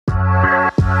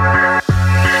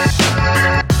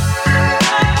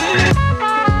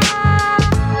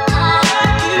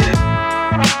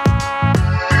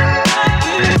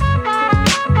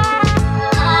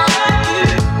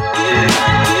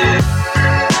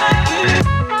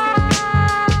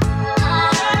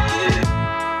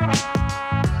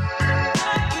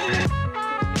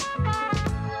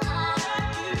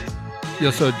Yeah,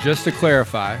 so just to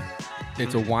clarify,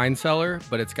 it's a wine cellar,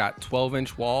 but it's got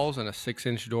 12-inch walls and a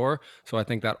 6-inch door. So I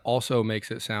think that also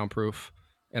makes it soundproof.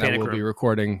 And Panic I will be room.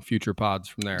 recording future pods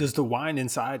from there. Does the wine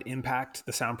inside impact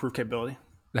the soundproof capability?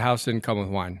 The house didn't come with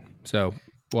wine, so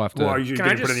we'll have to. Well, are you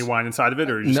going to put any wine inside of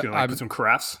it, or are you just going to put some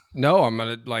carafes? No, I'm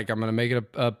gonna make it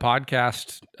a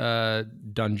podcast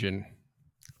dungeon.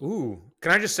 Ooh,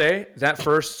 can I just say that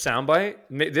first soundbite?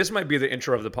 This might be the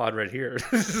intro of the pod right here.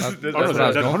 That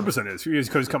 100% is.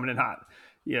 Because coming in hot.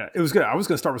 Yeah, it was good. I was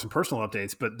going to start with some personal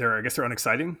updates, but I guess they're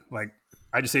unexciting. Like,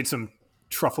 I just ate some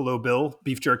Truffalo Bill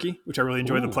beef jerky, which I really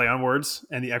enjoy the play on words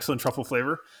and the excellent truffle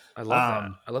flavor. I love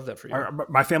that. I love that for you.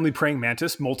 My family praying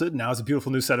mantis molted. Now it's a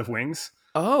beautiful new set of wings.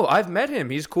 Oh, I've met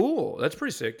him. He's cool. That's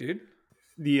pretty sick, dude.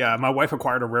 My wife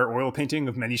acquired a rare oil painting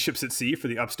of many ships at sea for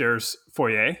the upstairs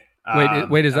foyer.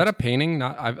 Wait, is that a painting?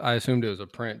 Not, I assumed it was a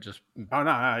print. Just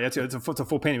it's a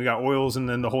full painting. We got oils and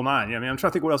then the whole nine. Yeah, I mean, I'm trying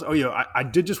to think what else. Oh, yeah, I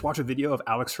did just watch a video of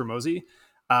Alex Hormozy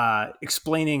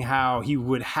explaining how he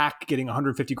would hack getting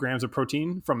 150 grams of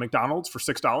protein from McDonald's for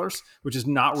 $6, which is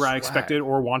not where I expected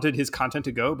or wanted his content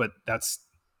to go, but that's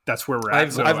where we're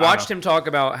at. I've watched him talk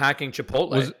about hacking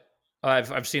Chipotle.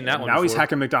 I've seen that one. Now he's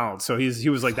hacking McDonald's, so he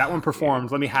was like, that one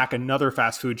performed. Let me hack another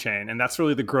fast food chain, and that's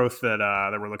really the growth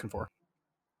that we're looking for.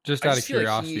 Just out of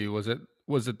curiosity, was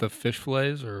it the fish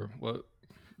fillets or what?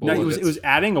 No, it was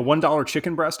adding a $1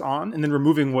 chicken breast on and then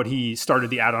removing what he started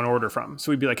the add-on order from.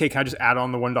 So he'd be like, hey, can I just add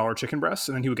on the $1 chicken breast?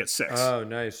 And then he would get 6. Oh,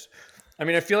 nice. I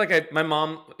mean, I feel like my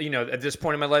mom, at this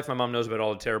point in my life, my mom knows about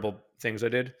all the terrible things I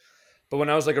did. But when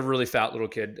I was like a really fat little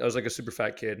kid, I was like a super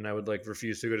fat kid and I would like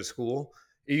refuse to go to school.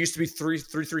 It used to be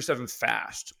 337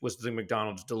 FAST was the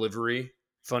McDonald's delivery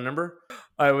phone number.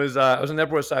 I was in the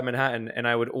Upper West Side, Manhattan, and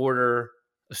I would order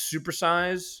a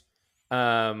supersize,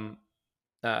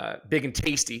 big and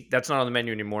tasty. That's not on the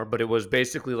menu anymore, but it was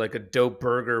basically like a dope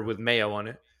burger with mayo on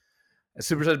it. A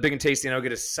supersized big and tasty, and I would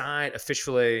get a fish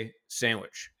fillet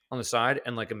sandwich on the side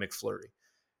and like a McFlurry.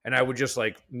 And I would just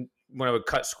like, when I would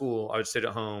cut school, I would sit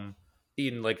at home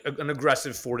eating like an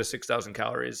aggressive 4,000 to 6,000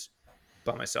 calories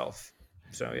by myself.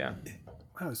 So yeah.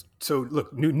 Wow. So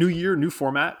look, new year, new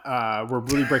format. We're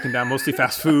really breaking down mostly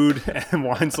fast food and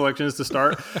wine selections to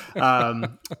start.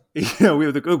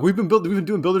 We've been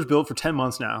doing Builders Build for 10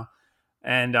 months now,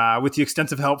 and with the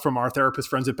extensive help from our therapist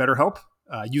friends at BetterHelp,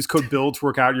 use code BUILD to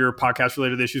work out your podcast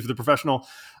related issues with a professional.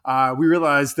 We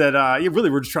realized that really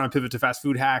we're just trying to pivot to fast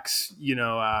food hacks.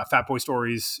 Fat boy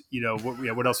stories.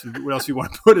 What else you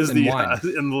want to put as the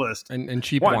in the list and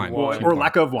cheap wine. Or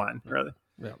lack of wine, really.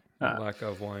 Yeah, lack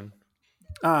of wine.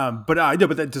 But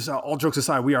that just all jokes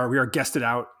aside, we are guested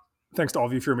out. Thanks to all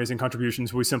of you for your amazing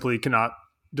contributions. We simply cannot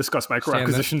discuss micro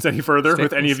acquisitions any further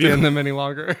with any of you. Stand them any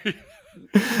longer.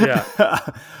 Yeah.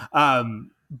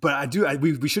 But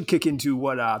we should kick into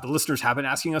what the listeners have been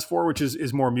asking us for, which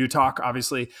is more Mew talk,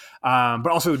 obviously, but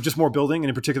also just more building, and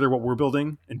in particular what we're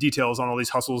building and details on all these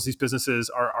hustles, these businesses,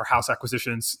 our house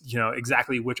acquisitions,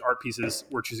 exactly which art pieces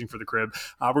we're choosing for the crib.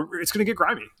 It's going to get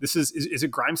grimy. This is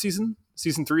it grime season?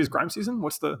 Season 3 is grime season?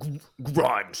 What's the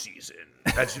grime season?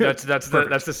 That's the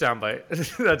soundbite.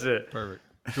 That's it. Perfect.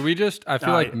 Should we just? I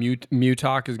feel like Mew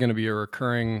talk is going to be a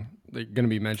recurring. They're going to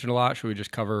be mentioned a lot. Should we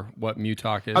just cover what Mew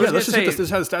talk is? Let's just hit this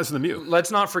has the status of the Mew.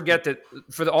 Let's not forget that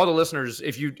for all the listeners,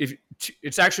 if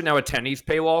it's actually now a 10 ETH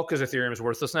paywall because Ethereum is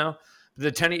worthless now.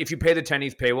 If you pay the 10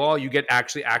 ETH paywall, you get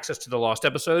actually access to the lost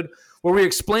episode where we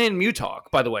explain Mew talk.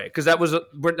 By the way, because that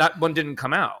one didn't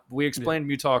come out. We explained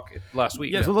Mew talk last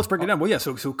week. Yeah, so let's break it down. Well, yeah,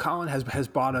 so Colin has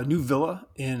bought a new villa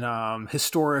in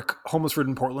historic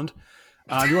homeless-ridden Portland.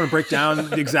 Do you want to break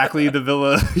down exactly the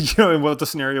villa, and what the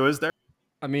scenario is there?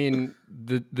 I mean,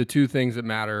 the two things that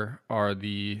matter are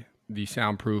the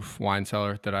soundproof wine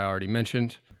cellar that I already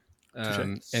mentioned,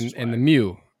 and the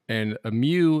Mew. And a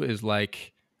Mew is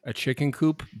like a chicken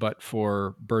coop, but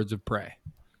for birds of prey.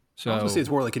 So I was going to say it's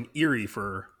more like an eyrie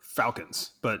for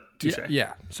falcons, but touche.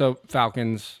 Yeah. So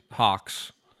falcons,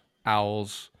 hawks,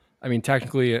 owls. I mean,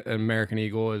 technically, an American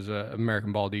eagle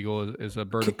American bald eagle is a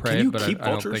bird of prey, but I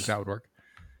don't think that would work.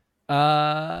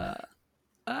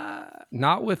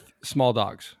 Not with small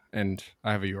dogs, and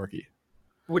I have a Yorkie,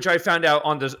 which I found out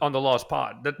on the Lost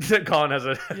Pod that Colin has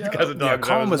a dog. Yeah,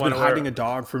 Colin has been hiding a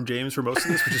dog from James for most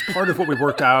of this, which is part of what we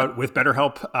worked out with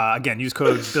BetterHelp. Again, use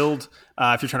code BUILD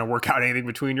if you're trying to work out anything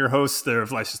between your hosts. They're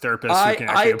licensed therapists who can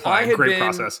actually apply a great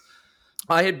process.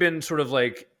 I had been sort of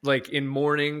like in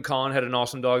mourning. Colin had an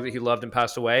awesome dog that he loved and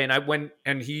passed away, and I went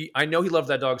and I know he loved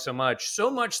that dog so much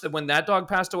that when that dog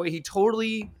passed away, he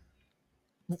totally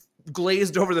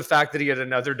glazed over the fact that he had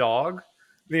another dog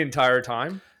the entire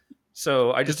time.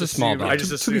 So I just Just a small assumed. dog. I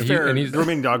just To be assumed. fair, and he's- the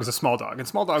remaining dog is a small dog, and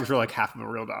small dogs are like half of a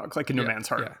real dog, like in no man's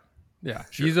heart. Yeah.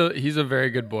 He's a very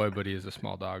good boy, but he is a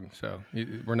small dog. So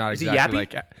we're not Is he exactly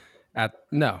yappy? like at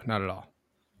no, not at all.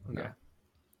 Okay.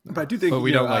 But I do think But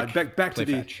we don't like back to play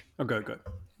the. fetch. Oh, good.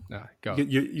 No, go.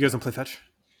 You guys don't play fetch?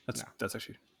 That's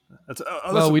actually that's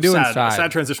Well, we do sad, inside. a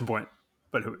sad transition point.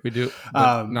 But We do,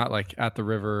 but not like at the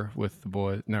river with the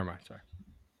boys. Never mind. Sorry.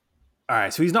 all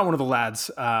right, so he's not one of the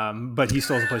lads, but he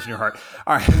still has a place in your heart.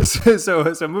 All right,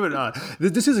 so moving on.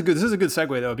 This is a good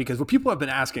segue though, because what people have been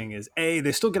asking is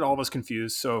they still get all of us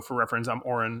confused. So for reference, I'm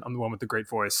Oren. I'm the one with the great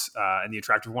voice and the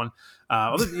attractive one.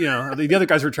 The other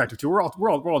guys are attractive too. We're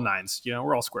all nines.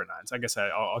 We're all square nines. I guess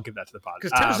I'll give that to the pod.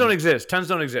 Because tens don't exist. Tens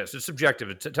don't exist. It's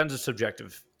subjective. Tens is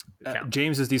subjective.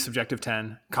 James is the subjective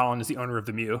 10. Colin is the owner of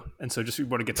the Mew. And so just we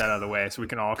want to get that out of the way so we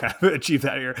can all kind of achieve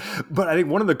that here. But I think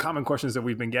one of the common questions that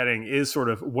we've been getting is sort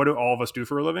of what do all of us do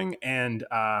for a living? And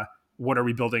what are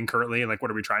we building currently? And like, what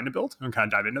are we trying to build? And kind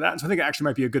of dive into that. And so I think it actually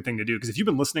might be a good thing to do. Because if you've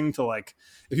been listening to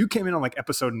if you came in on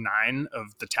episode 9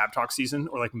 of the Tab Talk season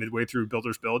or midway through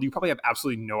Builders Build, you probably have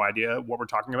absolutely no idea what we're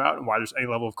talking about and why there's any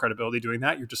level of credibility doing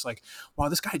that. You're just like, wow,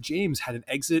 this guy James had an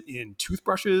exit in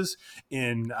toothbrushes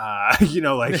in,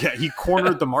 he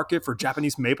cornered the market for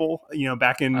Japanese maple,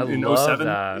 back in 07.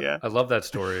 Yeah. I love that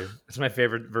story. It's my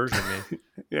favorite version of me.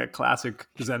 Yeah. Classic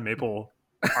Zen maple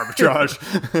arbitrage.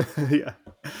 Yeah.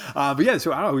 But yeah,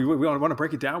 so I don't know. We want to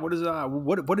break it down. What is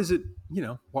it?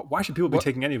 Why should people be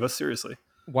taking any of us seriously?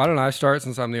 Why don't I start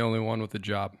since I'm the only one with a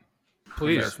job?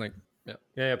 Please.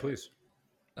 Yeah, please.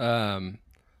 My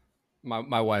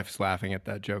wife's laughing at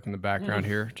that joke in the background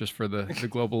here, just for the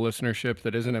global listenership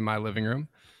that isn't in my living room.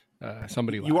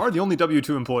 Somebody laughed. You are the only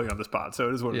W-2 employee on this pod, so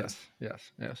it is what it is.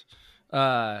 Yes.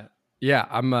 Yeah,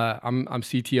 I'm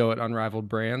CTO at Unrivaled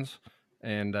Brands,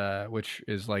 and which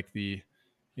is like the,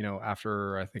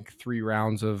 after I think 3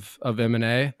 rounds of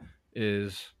M&A,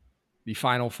 is the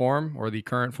final form or the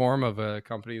current form of a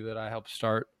company that I helped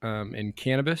start in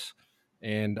cannabis.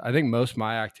 And I think most of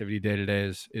my activity day to day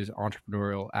is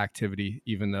entrepreneurial activity,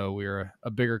 even though we're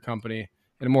a bigger company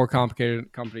and a more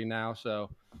complicated company now. So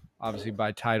obviously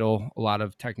by title, a lot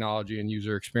of technology and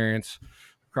user experience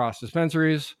across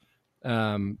dispensaries.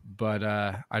 But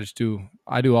I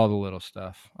do all the little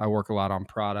stuff. I work a lot on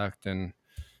product and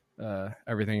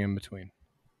everything in between.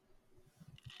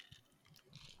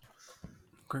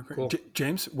 Great. Cool.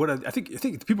 James, I think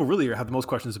the people really have the most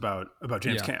questions about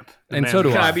James Camp. And so do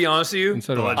I. Can I be honest with you? And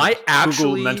so do I. I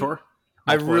actually Google mentor.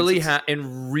 I really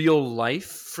in real life,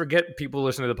 forget people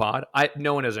listening to the pod.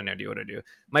 No one has any idea what I do.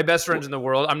 My best friends in the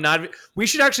world. We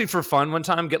should actually for fun one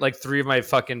time get 3 of my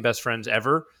fucking best friends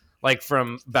ever,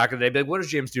 from back in the day. Be like, what does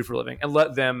James do for a living? And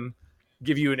let them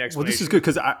give you an explanation. Well, this is good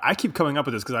because I keep coming up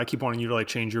with this because I keep wanting you to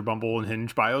change your Bumble and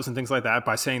Hinge bios and things like that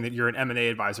by saying that you're an M&A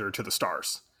advisor to the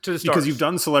stars. Because you've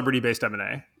done celebrity-based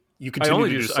M&A. You continue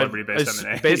to do celebrity-based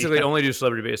M&A. Basically, only do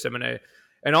celebrity-based M&A.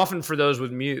 And often for those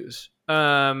with Muse.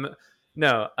 So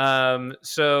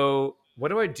what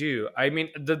do I do? I mean,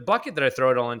 the bucket that I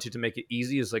throw it all into to make it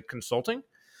easy is consulting.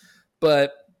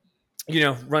 But,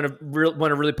 run a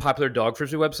really popular dog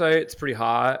frisbee website. It's pretty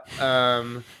hot.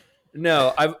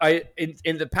 No,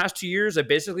 in the past 2 years, I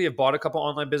basically have bought a couple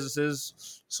online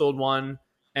businesses, sold one,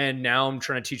 and now I'm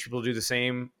trying to teach people to do the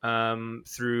same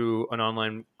through an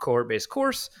online cohort-based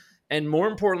course. And more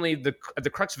importantly, the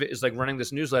crux of it is running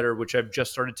this newsletter, which I've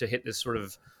just started to hit this sort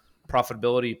of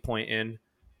profitability point in.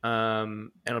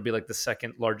 And it'll be the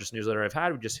second largest newsletter I've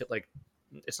had. We just hit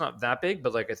it's not that big,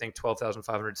 but I think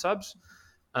 12,500 subs.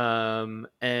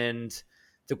 And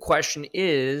the question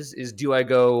is do I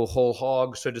go whole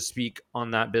hog, so to speak,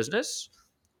 on that business?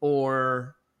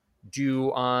 Or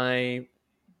do I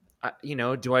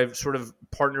sort of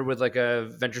partner with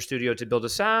a venture studio to build a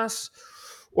SaaS,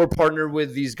 or partner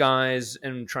with these guys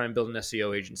and try and build an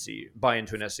SEO agency, buy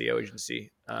into an SEO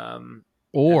agency?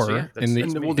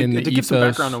 Give some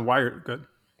background on why you're good.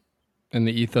 In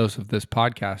the ethos of this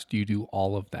podcast, you do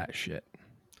all of that shit.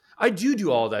 I do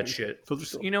all that shit. I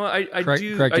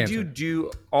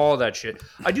do all that shit.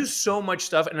 I do so much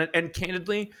stuff, and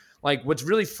candidly, what's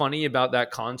really funny about that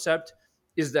concept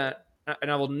is that, and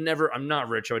I'm not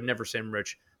rich. I would never say I'm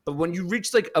rich. But when you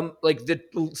reach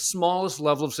the smallest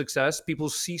level of success, people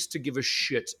cease to give a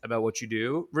shit about what you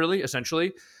do, really,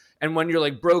 essentially. And when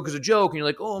you're broke as a joke, and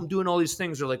you're oh, I'm doing all these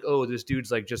things, they're oh, this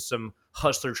dude's just some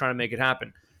hustler trying to make it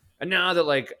happen. And now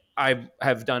that I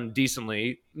have done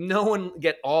decently, no one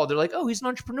they're oh, he's an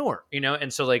entrepreneur,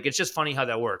 And so it's just funny how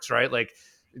that works, right?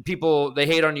 People, they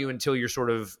hate on you until you're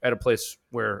sort of at a place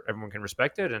where everyone can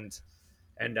respect it. And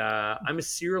I'm a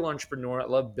serial entrepreneur. I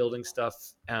love building stuff.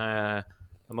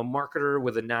 I'm a marketer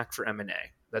with a knack for M&A.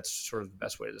 That's sort of the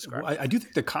best way to describe it. I do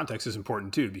think the context is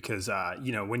important too, because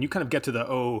when you kind of get to the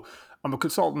I'm a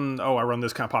consultant, I run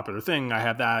this kind of popular thing, I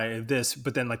have that, I have this,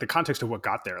 but then like the context of what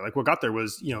got there, like what got there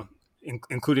was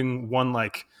including one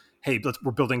like, hey,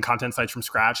 we're building content sites from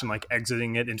scratch and like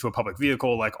exiting it into a public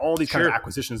vehicle, like all these kind of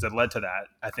acquisitions that led to that,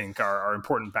 I think are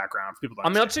important background for people to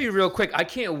understand. I'll tell you real quick, I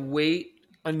can't wait.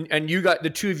 And you got the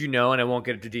two of you know, and I won't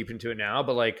get too deep into it now,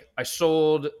 but like I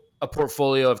sold a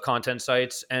portfolio of content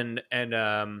sites and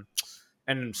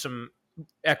some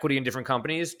equity in different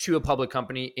companies to a public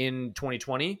company in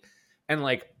 2020. And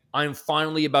like, I'm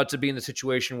finally about to be in the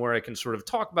situation where I can sort of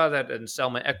talk about that and sell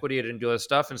my equity and do all this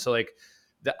stuff. And so like,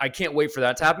 I can't wait for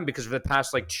that to happen, because for the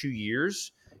past like 2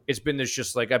 years, it's been this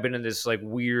just like, I've been in this like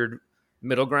weird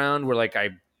middle ground where like, I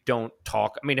don't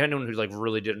talk. I mean, anyone who like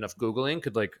really did enough Googling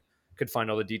could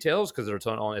find all the details because they're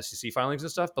all in SEC filings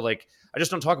and stuff. But like, I just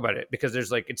don't talk about it because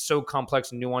there's like, it's so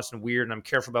complex and nuanced and weird. And I'm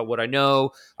careful about what I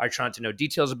know. I try not to know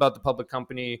details about the public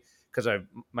company because I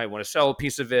might want to sell a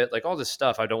piece of it. Like all this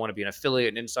stuff. I don't want to be an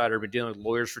affiliate, an insider, be dealing with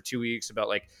lawyers for 2 weeks about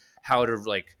like how to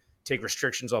like take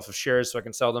restrictions off of shares so I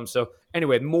can sell them. So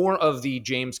anyway, more of the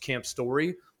James Camp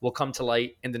story will come to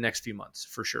light in the next few months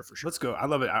for sure. Let's go. I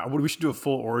love it. We should do a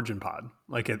full origin pod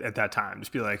like at that time.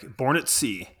 Just be like born at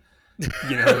sea.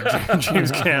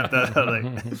 James Camp.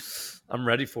 I'm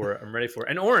ready for it.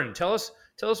 And Oren, tell us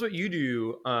what you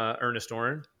do, Ernest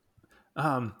Oren.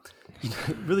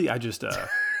 Really, I just no.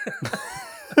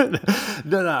 All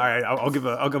right, I'll give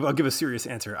a serious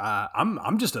answer.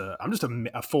 I'm just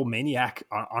a full maniac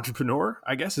entrepreneur,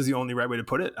 I guess is the only right way to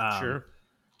put it. Sure.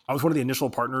 I was one of the initial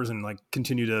partners and like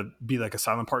continue to be like a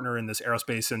silent partner in this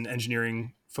aerospace and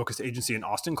engineering focused agency in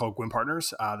Austin called Gwin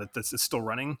Partners. That's still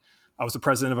running. I was the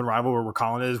president of Unrivaled, where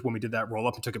Colin is, when we did that roll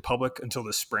up and took it public until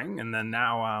this spring. And then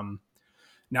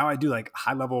now I do like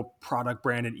high level product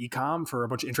brand and e-com for a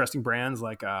bunch of interesting brands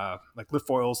like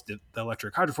Liftfoils, the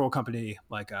electric hydrofoil company,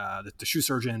 like the Shoe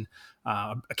Surgeon,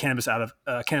 a cannabis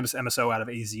MSO out of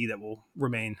AZ that will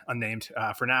remain unnamed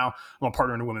for now. I'm a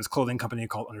partner in a women's clothing company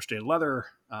called Understated Leather.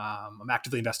 I'm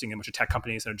actively investing in a bunch of tech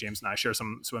companies. So James and I share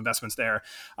some investments there.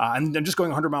 And I'm just going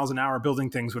 100 miles an hour, building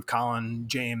things with Colin,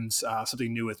 James,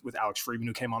 something new with Alex Friedman,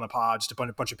 who came on the pod, just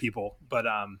a bunch of people. But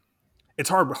it's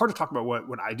hard to talk about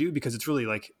what I do, because it's really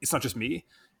like, it's not just me.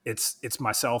 It's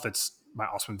myself. It's my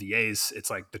awesome VAs. It's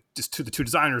like the two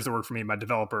designers that work for me, my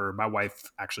developer, my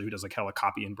wife actually, who does like hella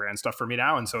copy and brand stuff for me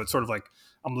now. And so it's sort of like,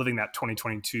 I'm living that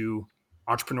 2022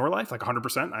 entrepreneur life, like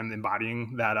 100%. I'm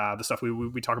embodying that, the stuff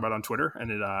we talk about on Twitter, and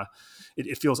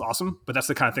it feels awesome. But that's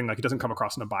the kind of thing, like, it doesn't come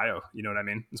across in a bio. You know what I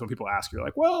mean? And so when people ask, you're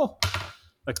like, well,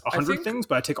 like 100 things,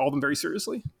 but I take all of them very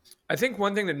seriously. I think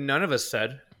one thing that none of us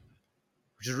said,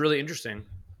 which is really interesting.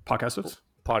 Podcasters.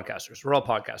 We're all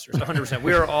podcasters. 100%.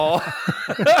 We are all,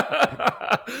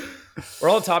 we're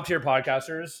all top tier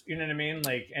podcasters. You know what I mean?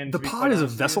 Like, and the pod is a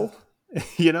vessel,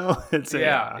 it's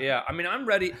yeah. I mean, I'm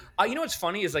ready. You know, what's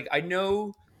funny is like, I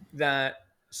know that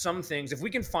some things, if we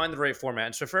can find the right format.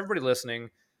 And so for everybody listening,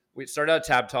 we started out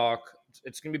Tab Talk.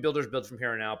 It's going to be Builders Build from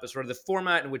here on out, but sort of the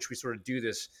format in which we sort of do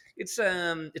this, it's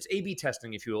A/B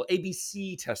testing, if you will,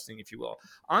 ABC testing, if you will.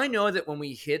 I know that when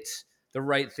we hit the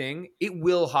right thing, it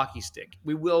will hockey stick.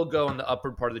 We will go on the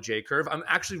upward part of the J curve. I'm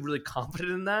actually really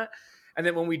confident in that. And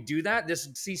then when we do that, this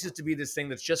ceases to be this thing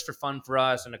that's just for fun for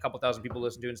us and a couple thousand people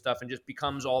listen to and stuff, and just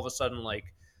becomes all of a sudden like,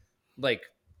 I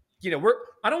don't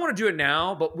want to do it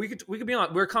now, but we could be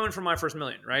on. We're coming from my first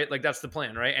million, right? Like that's the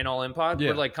plan, right? And all in pod,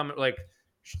 we're like coming like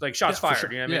shots fired.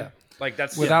 Sure. You know what I mean? Like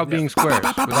that's without being squares,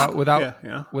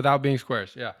 without being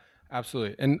squares. Yeah,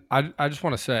 absolutely. And I just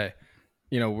want to say,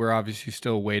 we're obviously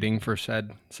still waiting for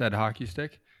said hockey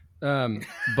stick.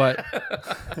 But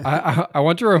I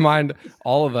want to remind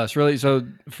all of us, really. So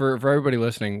for everybody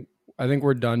listening, I think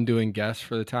we're done doing guests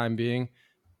for the time being,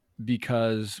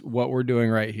 because what we're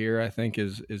doing right here, I think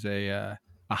is a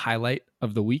highlight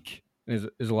of the week.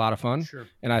 Is a lot of fun. Sure.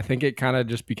 And I think it kind of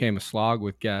just became a slog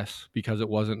with guests because it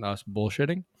wasn't us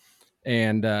bullshitting.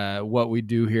 And what we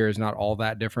do here is not all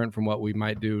that different from what we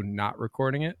might do not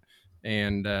recording it.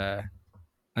 And I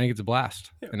think it's a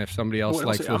blast. Yeah. And if somebody else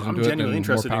likes listening to it, I'm genuinely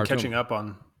interested in catching up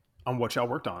on what y'all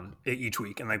worked on each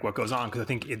week and like what goes on, because I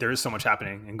think there is so much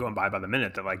happening and going by the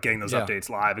minute that like getting those updates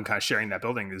live and kind of sharing that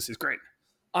building is great.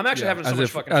 I'm actually having so much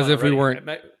fucking fun.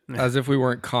 As if we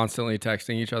weren't constantly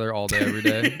texting each other all day, every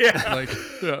day.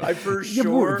 I for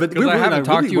sure. Because I haven't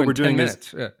talked to you in 10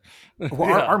 minutes.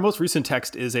 Our most recent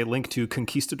text is a link to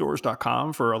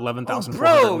conquistadors.com for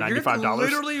 $11,495.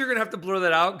 Literally, you're gonna have to blur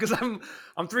that out because I'm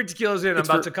 3 tequilas in. I'm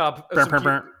about to cop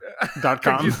 .com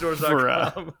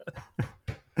conquistadors.com.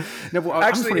 No, well,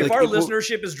 actually, if our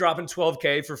listenership is dropping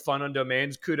 12K for fun on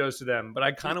domains, kudos to them. But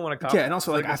I kind of want to copy. Yeah, and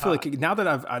also like I feel like now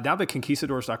that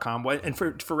conquistadors.com, and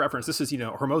for reference, this is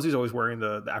Hormozi's always wearing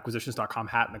the acquisitions.com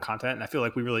hat and the content, and I feel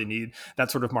like we really need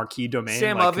that sort of marquee domain.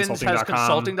 Sam like Ovens has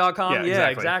consulting.com. Yeah,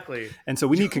 exactly. And so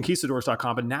we need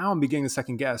conquistadors.com, but now I'm beginning to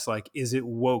second guess, like, is it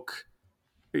woke?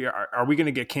 Are we going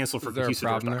to get canceled for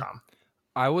conquistadors.com?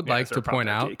 I would like to point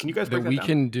out can you guys that we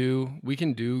can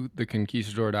do the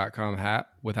conquistador.com hat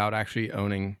without actually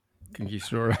owning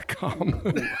conquistador.com.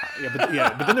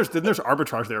 but then there's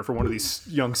arbitrage there for one of these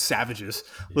young savages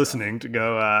listening to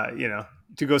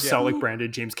go sell like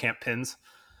branded James Camp pins.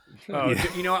 Oh,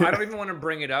 I don't even want to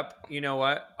bring it up. You know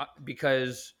what?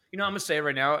 Because I'm gonna say it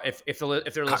right now. If they're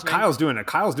listening, Kyle's doing it.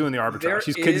 Kyle's doing the arbitrage.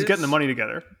 He's getting the money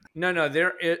together. No,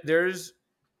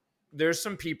 there's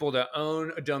some people that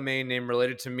own a domain name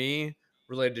related to me,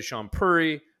 related to Sean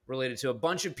Puri, related to a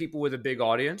bunch of people with a big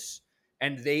audience,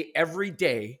 and they every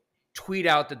day tweet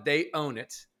out that they own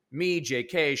it. Me,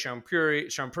 JK, Sean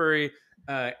Puri,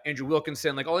 Andrew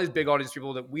Wilkinson, like all these big audience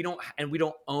people that we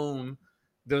don't own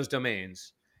those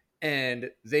domains, and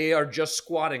they are just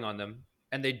squatting on them,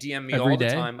 and they DM me all the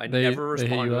time. I never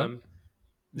respond to them.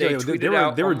 They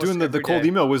were doing the cold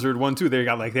email wizard one too. They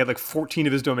had like 14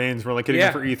 of his domains were like hitting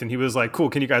him for ETH, and he was like, "Cool,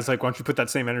 can you guys why don't you put that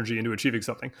same energy into achieving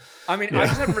something?" I mean, I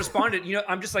just haven't responded.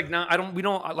 I'm just like, we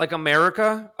don't like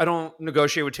America. I don't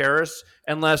negotiate with terrorists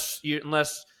unless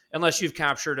you've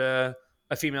captured a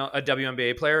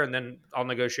WNBA player, and then I'll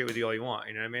negotiate with you all you want.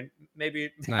 You know what I mean?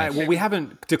 Maybe. Nice. Well, we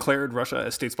haven't declared Russia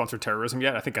as state-sponsored terrorism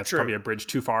yet. I think that's probably a bridge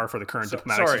too far for the current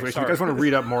diplomatic situation. If you guys want to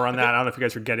read up more on that, I don't know if you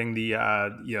guys are getting the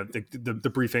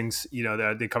briefings.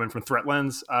 That they come in from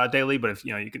ThreatLens daily, but if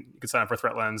you can sign up for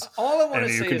ThreatLens. All I want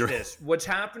to say is this: what's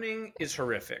happening is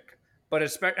horrific. But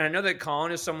and I know that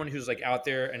Colin is someone who's like out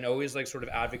there and always like sort of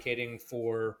advocating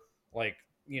for like.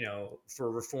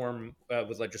 For reform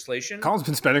with legislation. Colin's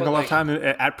been spending a lot of time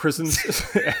at prisons.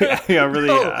 But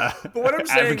what I'm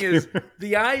saying is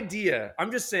the idea.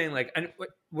 I'm just saying, like, and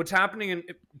what's happening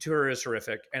to her is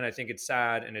horrific, and I think it's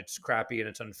sad and it's crappy and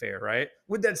it's unfair, right?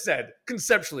 With that said,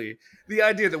 conceptually, the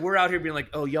idea that we're out here being like,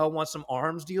 oh, y'all want some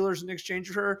arms dealers in exchange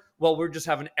for her? Well, we're just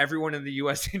having everyone in the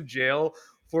U.S. in jail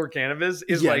for cannabis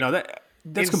is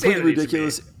that's completely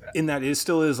ridiculous. In that it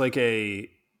still is like a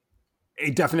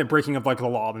definite breaking of like the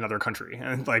law of another country,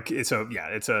 and like that's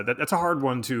a hard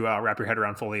one to wrap your head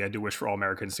around fully. I do wish for all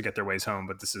Americans to get their ways home,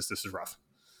 but this is rough.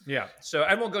 Yeah, so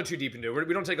I won't go too deep into it.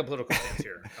 We don't take a political stance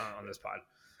here on this pod.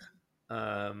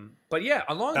 But yeah,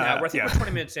 along that, we're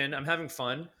 20 minutes in. I'm having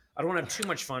fun. I don't want to have too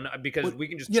much fun because we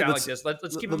can just chat like this.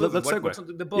 Let's keep it moving. What's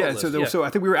the bullet list? So I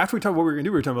think after we talked what we were going to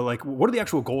do, we were talking about like, what are the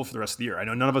actual goals for the rest of the year? I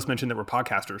know none of us mentioned that we're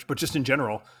podcasters, but just in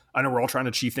general, I know we're all trying to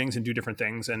achieve things and do different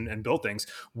things and build things.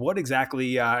 What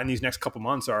exactly in these next couple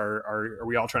months are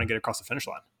we all trying to get across the finish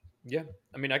line? Yeah.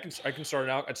 I mean, I can start it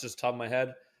out. It's just top of my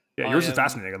head. Yeah. Yours is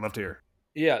fascinating. I'd love to hear.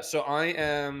 Yeah. So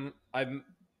I'm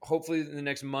hopefully in the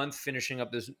next month finishing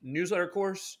up this newsletter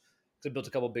course. I built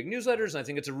a couple of big newsletters, and I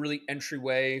think it's a really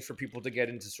entryway for people to get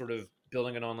into sort of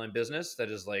building an online business that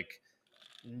is like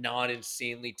not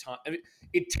insanely time. I mean,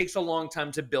 it takes a long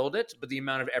time to build it, but the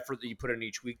amount of effort that you put in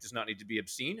each week does not need to be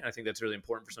obscene. And I think that's really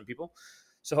important for some people.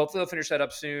 So hopefully I'll finish that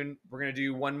up soon. We're going to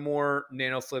do one more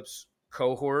NanoFlips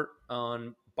cohort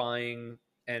on buying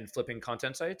and flipping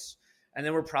content sites. And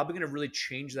then we're probably going to really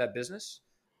change that business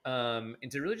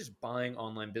into really just buying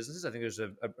online businesses. I think there's a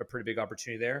pretty big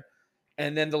opportunity there.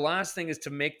 And then the last thing is to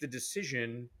make the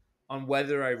decision on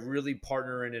whether I really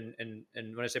partner in,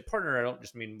 and when I say partner, I don't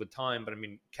just mean with time, but I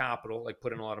mean capital, like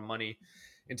put in a lot of money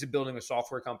into building a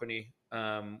software company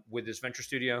with this venture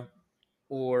studio,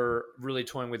 or really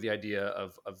toying with the idea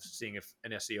of seeing if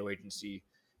an SEO agency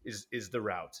is the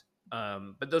route.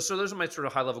 But those are my sort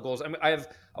of high level goals. I have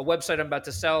a website I'm about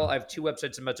to sell. I have 2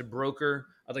 websites I'm about to broker.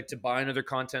 I'd like to buy another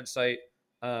content site.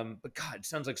 But God, it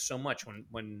sounds like so much when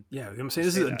I'm saying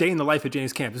this is a day in the life at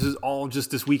James Camp. This is all just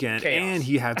this weekend, chaos. And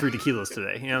he had 3 tequilas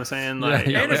today. You know what I'm saying? Like,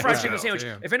 and a fried chicken sandwich.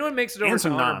 Yeah. If anyone makes it over to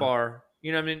Honor Bar,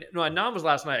 you know what I mean? No, naan was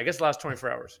last night. I guess the last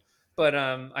 24 hours. But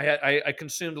I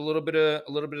consumed a little bit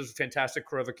of fantastic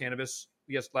Kurova cannabis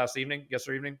yesterday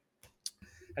evening.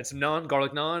 Had some naan,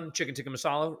 garlic naan, chicken tikka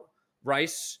masala,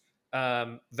 rice,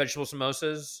 vegetable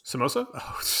samosas. Samosa?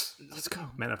 Oh, let's go,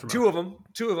 man after mouth.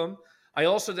 Two of them. I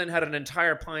also then had an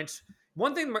entire pint.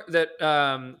 One thing that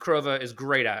Kurova is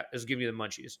great at is giving you the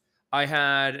munchies. I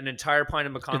had an entire pint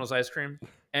of McConnell's ice cream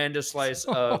and a slice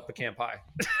of pecan pie.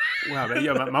 Wow,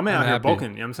 man, my man out here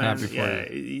bulking. You know what I'm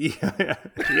saying? Yeah.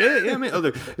 I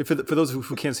mean, for those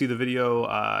who can't see the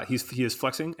video, he is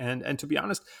flexing, and to be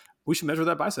honest, We should measure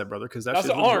that bicep, brother, because that's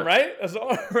the arm, right? That's the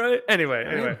arm, right?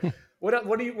 Anyway. What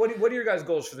are your guys'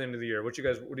 goals for the end of the year? What are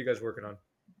you guys working on?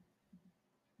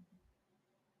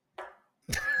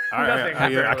 All right,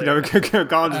 I can never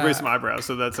Colin just raised some eyebrows,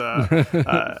 so that's fine.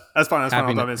 That's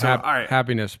fine. So, all right,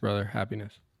 happiness, brother,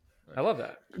 happiness. I love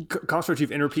that. Colin's to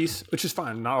achieve inner peace, which is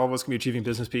fine. Not all of us can be achieving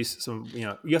business peace. So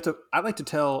you have to. I like to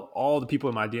tell all the people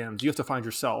in my DMs, you have to find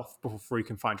yourself before you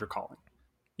can find your calling.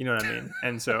 You know what I mean?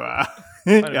 And so,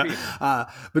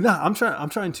 but no, I'm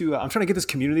trying to get this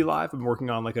community live. I'm working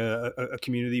on like a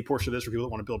community portion of this for people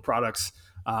that want to build products.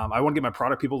 I want to get my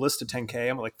product people list to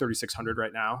 10K. I'm at like 3,600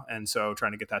 right now. And so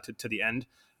trying to get that to the end.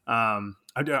 I'm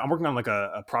working on like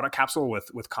a product capsule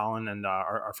with Colin and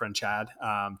our friend Chad,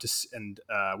 want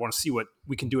to see what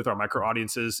we can do with our micro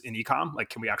audiences in ecom. Like,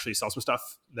 can we actually sell some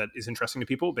stuff that is interesting to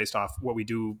people based off what we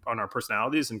do on our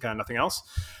personalities and kind of nothing else.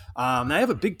 I have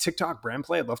a big TikTok brand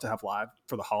play I'd love to have live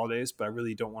for the holidays, but I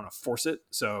really don't want to force it.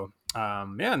 So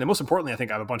and then most importantly, I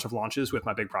think I have a bunch of launches with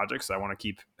my big projects. I want to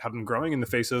keep having them growing in the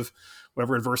face of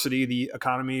whatever adversity the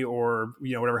economy or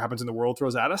whatever happens in the world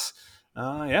throws at us.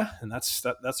 And that's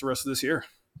the rest of this year.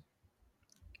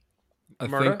 I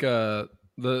think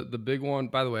the big one,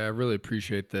 by the way, I really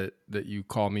appreciate that you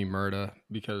call me Murda,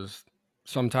 because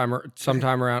sometime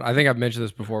around, I think I've mentioned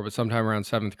this before, but sometime around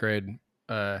 7th grade,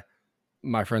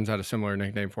 my friends had a similar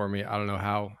nickname for me. I don't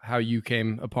know how you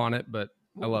came upon it, but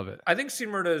I love it. I think C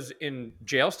Murda is in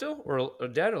jail still, or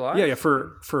dead, or alive. Yeah,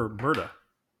 for Murda.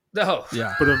 No.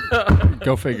 Yeah. But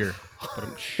go figure.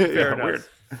 Fair enough.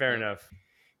 Fair enough.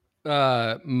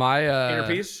 My inner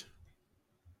peace.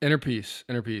 Inner peace.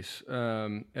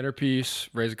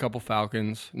 Raise a couple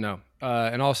falcons. No.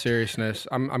 In all seriousness,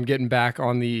 I'm getting back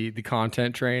on the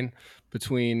content train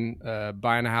between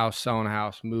buying a house, selling a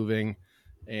house, moving,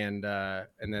 and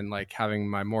then like having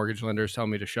my mortgage lenders tell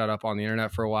me to shut up on the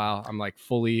internet for a while.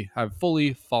 I've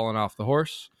fully fallen off the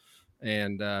horse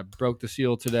and broke the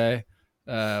seal today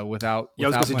without I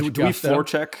was gonna say, do we floor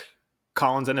check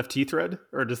Colin's NFT thread,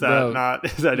 or does that not?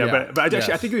 Is that, yeah. But I think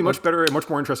it'd be much better and much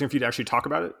more interesting for you to actually talk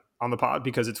about it on the pod,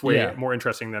 because it's way more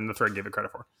interesting than the thread gave it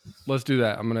credit for. Let's do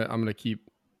that. I'm gonna keep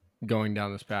going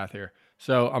down this path here.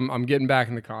 So I'm getting back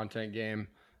in the content game,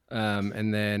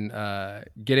 and then I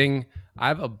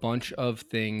have a bunch of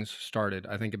things started.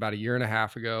 I think about a year and a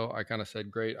half ago, I kind of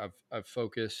said, great, I've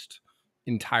focused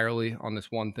entirely on this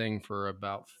one thing for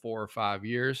about 4 or 5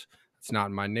 years. It's not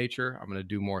in my nature. I'm gonna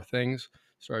do more things.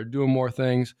 Started doing more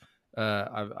things.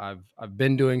 I've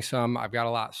been doing some. I've got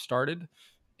a lot started,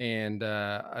 and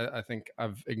I think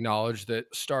I've acknowledged that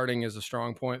starting is a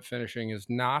strong point, finishing is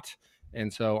not.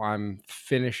 And so I'm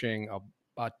finishing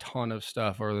a ton of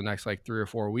stuff over the next like 3 or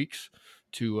 4 weeks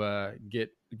to get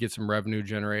some revenue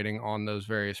generating on those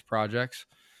various projects,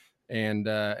 and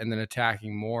then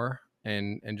attacking more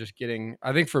and just getting.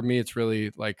 I think for me, it's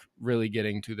really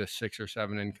getting to the 6 or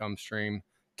 7 income stream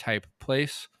type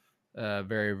place.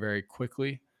 Very, very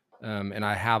quickly. And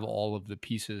I have all of the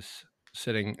pieces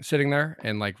sitting there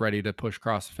and like ready to push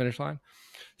across the finish line.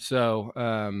 So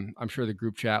I'm sure the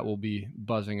group chat will be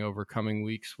buzzing over coming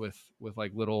weeks with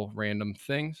like little random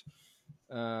things.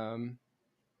 That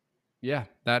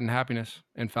and happiness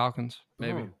and falcons,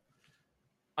 maybe.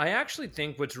 I actually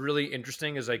think what's really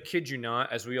interesting is, I kid you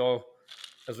not, as we all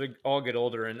get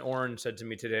older, and Oren said to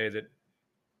me today that,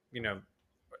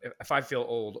 if I feel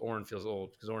old, Oren feels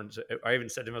old, because I even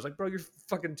said to him, I was like, bro, you're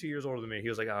fucking 2 years older than me. He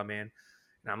was like, oh man,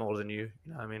 I'm older than you.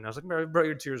 You know what I mean? I was like, bro,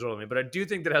 you're 2 years older than me. But I do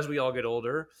think that as we all get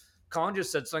older, Colin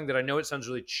just said something that I know it sounds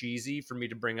really cheesy for me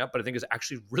to bring up, but I think is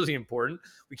actually really important.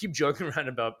 We keep joking around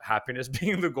about happiness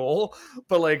being the goal,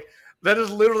 but like, that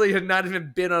has literally not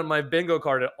even been on my bingo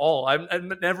card at all.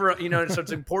 I'm never, so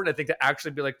it's important, I think, to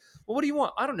actually be like, well, what do you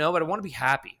want? I don't know, but I want to be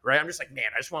happy, right? I'm just like, man,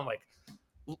 I just want to like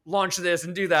launch this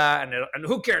and do that, and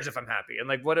who cares if I'm happy? And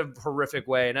like, what a horrific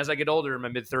way. And as I get older, in my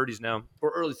mid 30s now,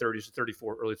 or early 30s,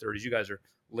 34, early 30s, you guys are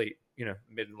late,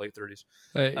 mid and late 30s.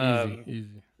 Easy.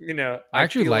 I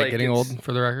actually like getting old,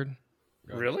 for the record.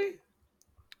 Really?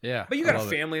 Yeah. But you got a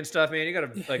family and stuff, man. You got a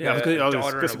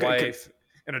daughter and a wife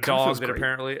and a dog that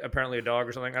apparently a dog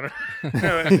or something. I don't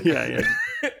know. Yeah.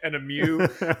 And a Mew.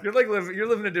 You're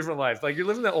living a different life. Like, you're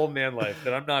living that old man life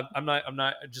that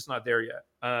I'm just not there yet.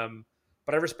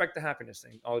 But I respect the happiness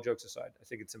thing. All jokes aside, I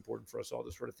think it's important for us all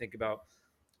to sort of think about,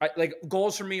 like,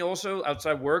 goals for me also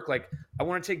outside work. Like, I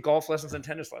want to take golf lessons and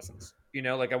tennis lessons.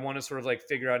 Like, I want to sort of like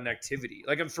figure out an activity.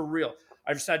 Like, I'm for real.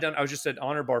 I've sat down. I was just at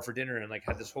Honor Bar for dinner and like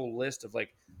had this whole list of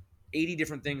like 80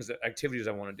 different activities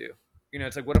I want to do.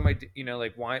 It's like, what am I?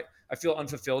 Like, why I feel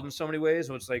unfulfilled in so many ways.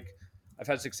 So it's like, I've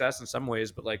had success in some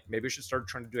ways, but like maybe I should start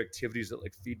trying to do activities that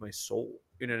like feed my soul.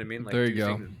 You know what I mean? Like There you do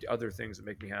go. things, other things that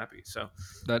make me happy. So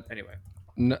That anyway.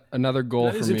 another goal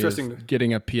That for is me is interesting.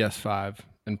 getting a PS5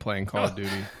 and playing Call of Duty.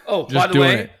 Oh, Just by the doing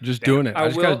way, it. Just doing it. I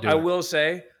just gotta do I it. will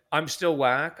say I'm still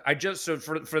whack. I just so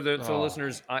for the Oh.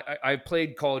 listeners, I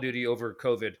played Call of Duty over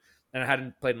COVID, and I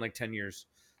hadn't played in like 10 years.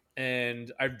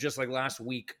 And I just like last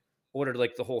week ordered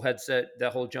like the whole headset,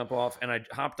 that whole jump off, and I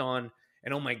hopped on,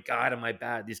 and oh my god, am I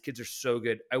bad? These kids are so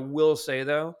good. I will say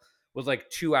though, with like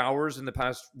 2 hours in the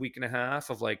past week and a half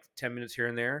of like 10 minutes here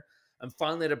and there, I'm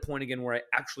finally at a point again where I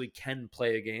actually can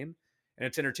play a game, and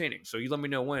it's entertaining. So you let me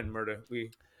know when, Murda,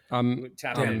 we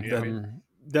tap in. You know what I mean?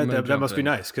 That must be in.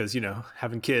 nice because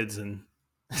having kids and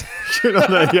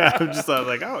I'm just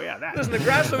like, oh yeah, that. Listen, the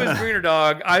grass always greener,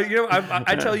 dog.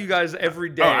 I tell you guys every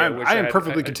day. I am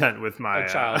perfectly content with my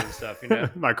child and stuff. You know,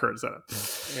 my current setup.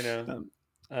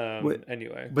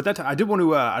 Anyway, but that I did want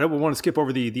to I don't want to skip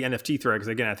over the NFT thread because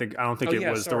again I don't think it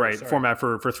was the right format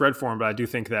for thread form, but I do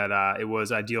think that it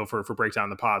was ideal for breakdown in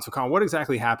the pod. So Colin, what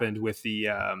exactly happened with the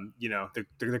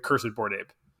the cursed Bored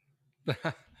Ape?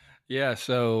 Yeah,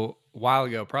 so a while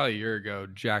ago, probably a year ago,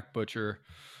 Jack Butcher,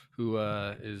 who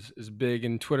is big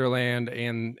in Twitter land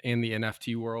and the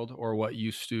NFT world, or what it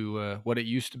used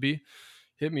to be,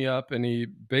 hit me up, and he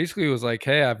basically was like,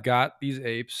 "Hey, I've got these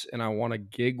apes, and I want to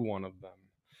gig one of them.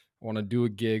 I want to do a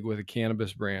gig with a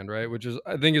cannabis brand, right? Which is,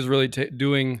 I think, is really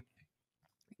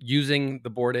using the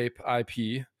Bored Ape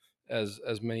IP as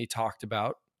many talked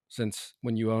about. Since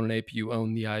when you own an ape, you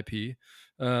own the IP,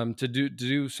 to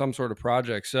do some sort of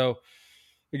project. So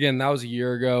again, that was a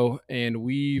year ago, and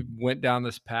we went down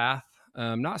this path,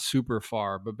 not super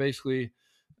far, but basically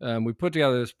we put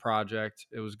together this project.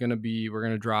 It was going to be, we're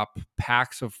going to drop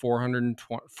packs of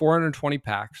 420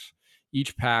 packs,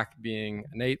 each pack being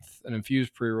an eighth, an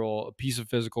infused pre-roll, a piece of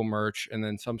physical merch, and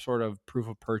then some sort of proof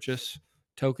of purchase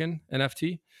token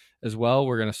NFT as well.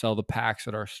 We're going to sell the packs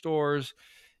at our stores,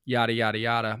 yada, yada,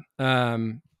 yada.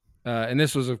 And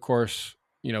this was, of course,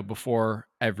 before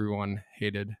everyone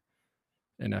hated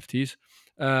NFTs.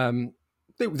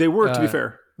 They were, to be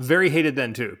fair, very hated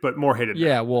then too, but more hated now.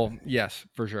 Yeah, well, yes,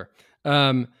 for sure.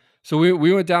 So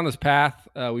we went down this path.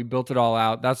 We built it all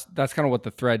out. That's kind of what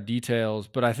the thread details.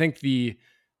 But I think the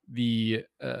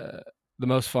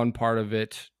most fun part of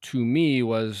it to me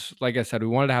was, like I said, we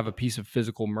wanted to have a piece of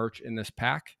physical merch in this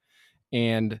pack,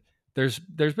 and there's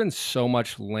been so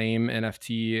much lame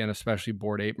NFT and especially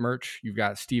Bored Ape merch. You've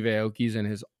got Steve Aoki's and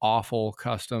his awful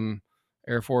custom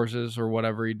Air Forces or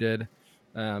whatever he did.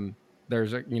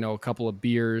 There's a couple of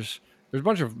beers. There's a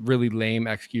bunch of really lame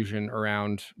execution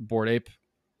around Bored Ape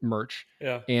merch.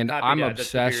 Yeah, and I'm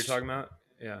obsessed. That's the beer you're talking about?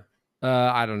 Yeah.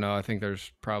 I don't know. I think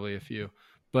there's probably a few,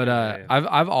 but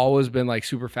I've always been like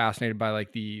super fascinated by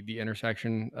like the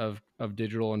intersection of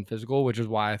digital and physical, which is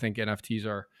why I think NFTs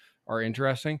are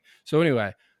interesting. So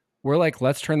anyway, we're like,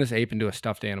 let's turn this ape into a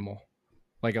stuffed animal,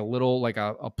 like a little, like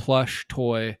a plush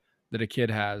toy that a kid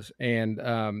has. And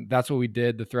that's what we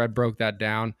did. The thread broke that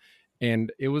down,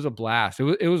 and it was a blast.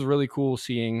 It was really cool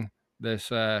seeing this,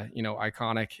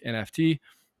 iconic NFT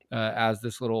as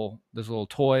this little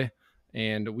toy.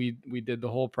 And we did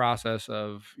the whole process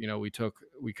of,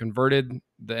 we converted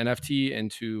the NFT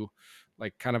into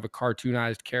like kind of a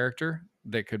cartoonized character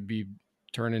that could be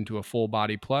turned into a full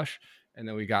body plush. And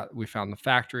then we found the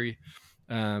factory.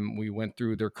 We went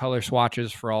through their color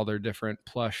swatches for all their different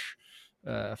plush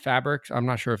fabrics. I'm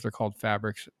not sure if they're called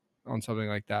fabrics on something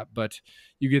like that, but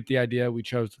you get the idea. We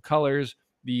chose the colors.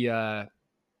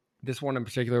 This one in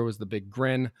particular was the big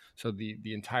grin. So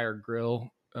the entire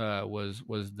grill was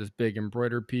this big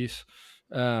embroidered piece.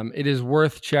 It is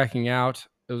worth checking out.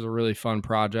 It was a really fun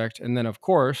project. And then, of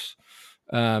course,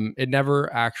 it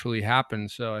never actually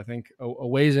happened. So I think a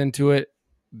ways into it,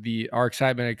 our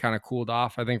excitement had kind of cooled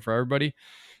off, I think, for everybody.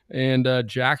 And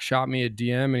Jack shot me a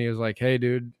DM, and he was like, "Hey,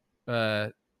 dude,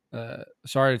 sorry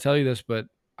to tell you this, but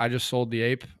I just sold the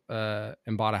ape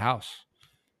and bought a house."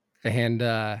 And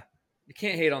you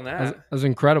can't hate on that. It was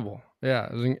incredible. Yeah,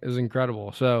 it was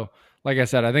incredible. So, like I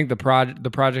said, I think the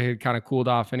project had kind of cooled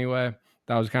off anyway.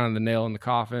 That was kind of the nail in the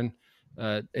coffin.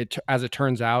 As it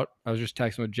turns out, I was just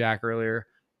texting with Jack earlier.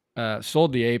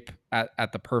 Sold the ape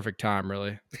at the perfect time,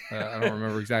 really. I don't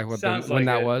remember exactly when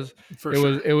that was.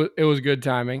 It was good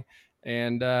timing,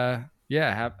 and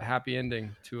happy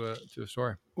ending to a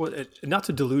story. Well, not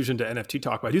to delusion to NFT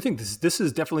talk, but I do think this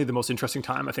is definitely the most interesting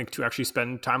time, I think, to actually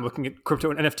spend time looking at crypto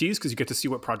and NFTs, because you get to see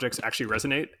what projects actually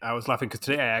resonate. I was laughing because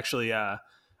today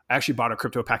I I actually bought a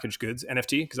crypto packaged goods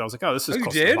NFT because I was like, oh, this is you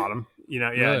close to the did? bottom. Yeah,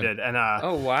 I Really? did. And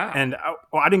Oh wow. and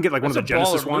I didn't get like That's one of the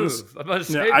Genesis baller ones. move. I'm about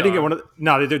to No, say, I didn't get dog. one of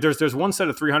no. There's one set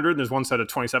of 300 and there's one set of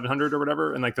 2700 or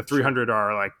whatever, and like the 300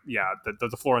 are like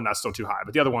the floor on that's still too high,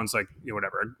 but the other one's like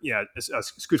whatever. Yeah,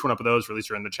 scooch one up of those, release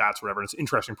her in the chats, whatever. It's an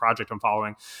interesting project I'm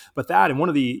following. But that and one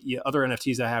of the other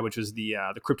NFTs I had, which was the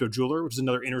crypto jeweler, which is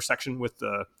another intersection with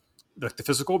the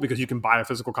physical, because you can buy a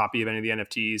physical copy of any of the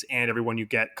NFTs, and everyone you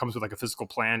get comes with like a physical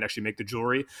plan to actually make the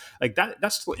jewelry. Like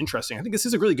that's still interesting. I think this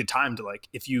is a really good time to, like,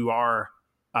 if you are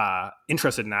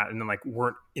interested in that and then like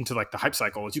weren't into like the hype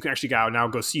cycles, you can actually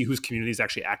go see whose community is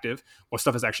actually active, what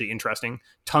stuff is actually interesting.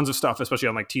 Tons of stuff, especially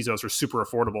on like Tezos, are super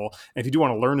affordable. And if you do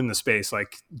want to learn in the space,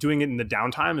 like doing it in the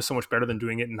downtime is so much better than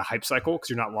doing it in the hype cycle, because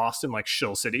you're not lost in like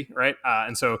shill city, right?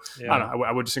 And so I don't know,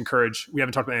 I would just encourage, we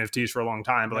haven't talked about NFTs for a long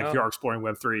time, but like if you are exploring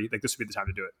Web3, like this would be the time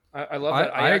to do it. I love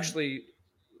that. I actually,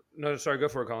 no, sorry, go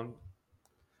for it, Colin.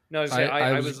 No,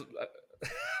 I was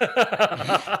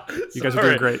you guys are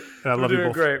doing great. I love you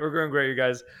both. We're doing great, you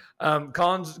guys.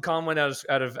 Colin went out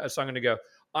of so I'm gonna go.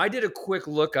 I did a quick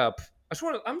lookup.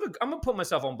 I'm gonna put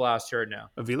myself on blast here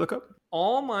now. A VLOOKUP?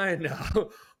 All my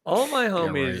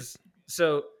homies. right.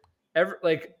 So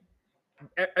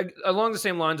along the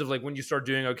same lines of like, when you start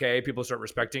doing okay, people start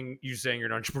respecting you saying you're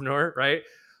an entrepreneur, right?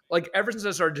 Like ever since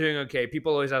I started doing okay,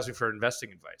 people always ask me for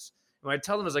investing advice. And what I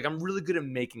tell them is like, I'm really good at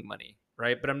making money,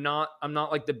 right? But I'm not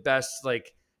like the best,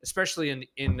 like, especially in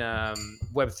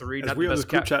Web3. As not we the on best this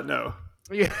group chat know.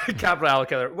 Yeah, capital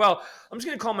allocator. Well, I'm just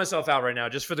going to call myself out right now,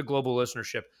 just for the global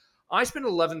listenership. I spent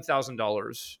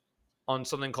 $11,000 on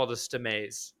something called a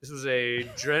Stamaze. This was a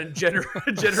generative.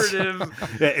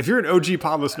 Yeah, if you're an OG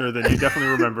pod listener, then you definitely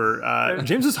remember.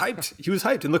 James was hyped. He was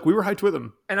hyped, and look, we were hyped with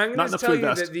him. And I'm going to tell you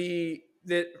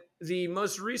that the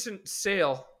most recent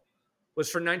sale was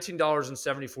for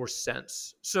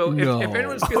 $19.74. So if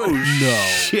anyone's feeling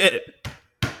shit.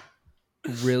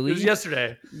 Really? It was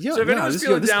yesterday. Yeah, so if anyone's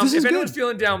feeling down, if anyone's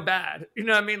feeling down bad, you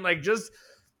know what I mean? Like just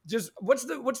what's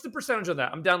the percentage of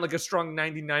that? I'm down like a strong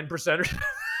 99%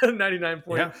 or 99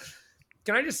 point. Yeah.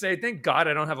 Can I just say thank God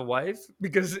I don't have a wife?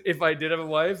 Because if I did have a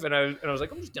wife and I was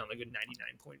like, I'm just down like a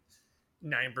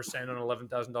 99.9% on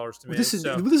 $11,000 to me. This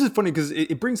is funny because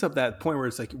it brings up that point where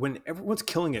it's like, when everyone's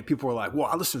killing it, people are like, well,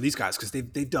 I listen to these guys because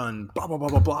they've done blah blah blah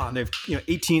blah blah, and they've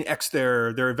 18x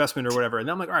their investment or whatever. And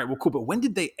I'm like, all right, well, cool, but when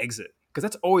did they exit? Because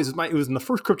that's always it was in the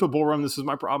first crypto bull run. This was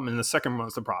my problem, and the second one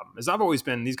was the problem. Is I've always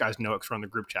been, these guys know it's run the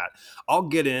group chat. I'll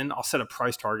get in, I'll set a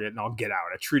price target, and I'll get out.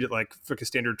 I treat it like a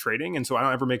standard trading, and so I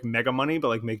don't ever make mega money, but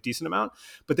like make decent amount.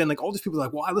 But then like all these people are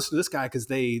like, well, I listen to this guy because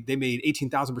they made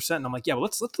 18,000%, and I'm like, yeah, well,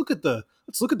 let's look at the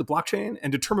blockchain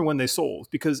and determine when they sold,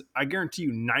 because I guarantee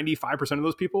you 95% of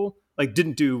those people like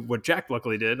didn't do what Jack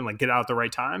luckily did and like get out at the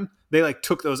right time. They like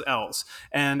took those L's.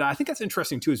 And I think that's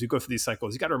interesting too, as you go through these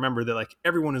cycles. You got to remember that like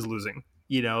everyone is losing,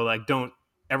 like don't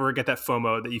ever get that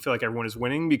FOMO that you feel like everyone is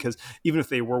winning, because even if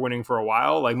they were winning for a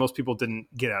while, like most people didn't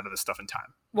get out of this stuff in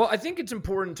time. Well, I think it's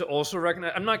important to also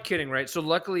recognize, I'm not kidding, right? So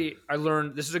luckily I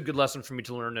learned, this is a good lesson for me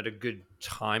to learn at a good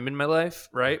time in my life,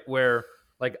 right? Where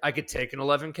like I could take an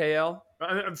 11KL,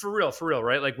 I mean, for real,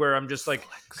 right? Like where I'm just like,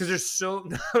 because there's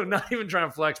not even trying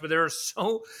to flex, but there are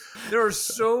so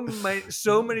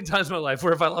many times in my life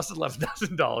where if I lost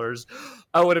 $11,000,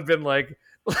 I would have been like,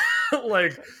 you know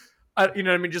what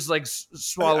I mean? Just like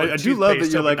swallow. I do love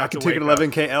that you're like, I can take an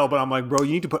 11KL, but I'm like, bro,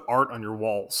 you need to put art on your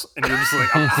walls, and you're just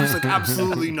like, I'm just like,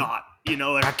 absolutely not.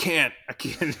 Like I can't.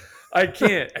 I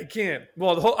can't.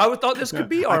 Well, I thought this could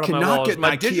be art on my walls,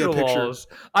 my digital walls.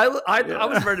 I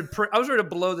was ready to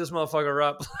blow this motherfucker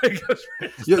up.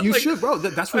 You should, bro.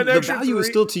 That's what the value is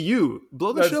still to you.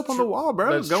 Blow the shit up on the wall,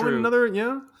 bro. That's go true. in another,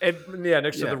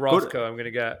 next to the Rothko, I'm gonna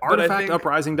get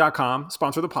artifactuprising.com.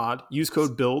 Sponsor the pod. Use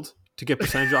code BUILD to get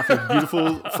percentage off your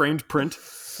beautiful framed print.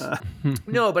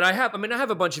 No, but I have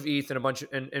a bunch of ETH and a bunch of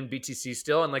and BTC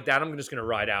still, and like that I'm just gonna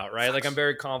ride out, right? Like I'm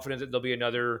very confident that there'll be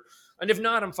another. And if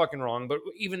not, I'm fucking wrong. But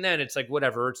even then, it's like,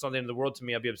 whatever. It's not the end of the world to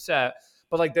me. I'll be upset.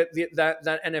 But like that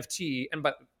NFT,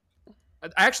 but I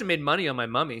actually made money on my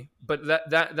mummy. But that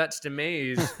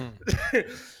Stamaze,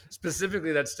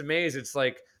 specifically that Stamaze, it's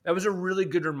like, that was a really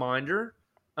good reminder.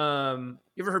 You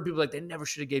ever heard people like, they never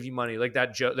should have gave you money? Like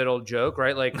that old joke,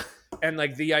 right? Like, and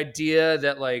like the idea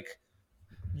that like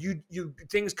you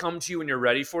things come to you when you're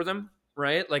ready for them,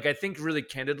 right? Like I think really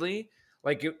candidly,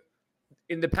 like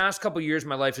in the past couple of years,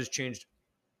 my life has changed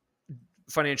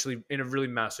financially in a really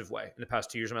massive way in the past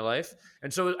 2 years of my life.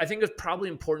 And so I think it's probably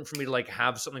important for me to like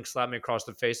have something slap me across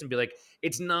the face and be like,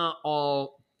 it's not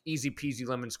all easy peasy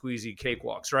lemon squeezy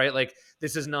cakewalks, right? Like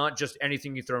this is not just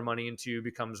anything you throw money into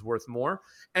becomes worth more.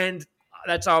 And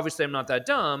that's obviously I'm not that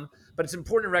dumb, but it's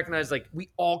important to recognize like we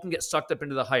all can get sucked up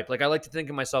into the hype. Like I like to think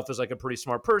of myself as like a pretty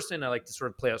smart person. I like to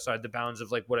sort of play outside the bounds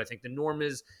of like what I think the norm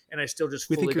is, and I still just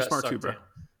We fully think you're got smart sucked too, bro. in.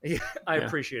 Yeah, I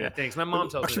appreciate it. Thanks. My mom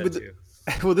tells me that too.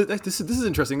 Well, this is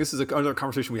interesting. This is another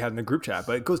conversation we had in the group chat,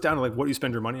 but it goes down to like what you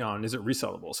spend your money on. Is it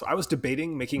resellable? So I was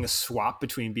debating making a swap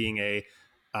between being a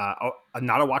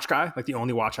not a watch guy, like the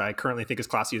only watch I currently think is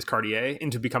classy is Cartier,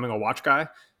 into becoming a watch guy,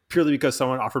 purely because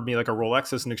someone offered me like a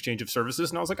Rolex as an exchange of services,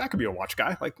 and I was like, I could be a watch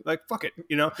guy, like fuck it,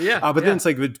 you know. Then it's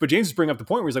like, but James is bringing up the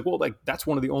point where he's like, well, like that's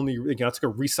one of the only, you know, it's like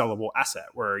a resellable asset,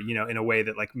 where, you know, in a way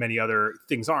that like many other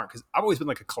things aren't. Because I've always been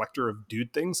like a collector of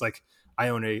dude things. Like I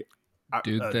own a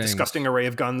disgusting array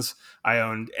of guns. I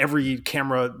own every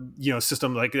camera, you know,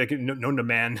 system like known to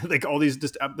man. Like all these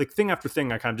just like thing after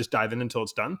thing. I kind of just dive in until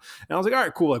it's done. And I was like, all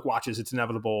right, cool. Like watches, it's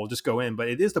inevitable. Just go in. But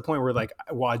it is the point where like,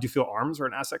 while I do feel arms are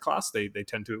an asset class, they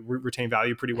tend to retain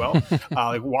value pretty well.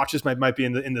 Like watches might be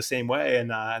in the same way,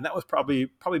 and that was probably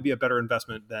be a better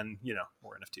investment than, you know,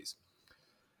 more NFTs.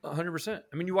 100%.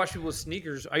 I mean, you watch people with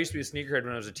sneakers. I used to be a sneakerhead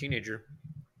when I was a teenager.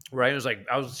 Right. It was like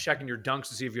I was checking your dunks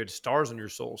to see if you had stars on your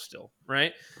sole still.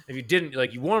 Right. If you didn't,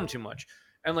 like you wore them too much.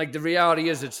 And like the reality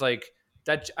is, it's like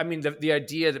that. I mean, the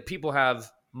idea that people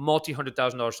have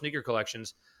 $100,000 sneaker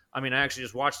collections. I mean, I actually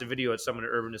just watched a video at someone at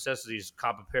Urban Necessities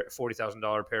cop a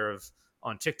 $40,000 pair of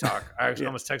on TikTok. I actually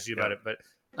almost texted you about it, but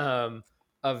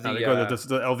of the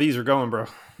the LVs are going, bro.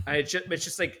 It's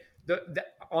just like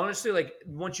honestly, like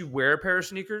once you wear a pair of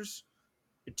sneakers,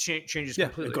 it changes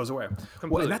completely. It goes away.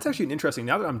 Well, and that's actually an interesting.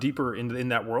 Now that I'm deeper in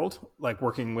that world, like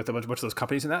working with a bunch of those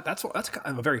companies and that's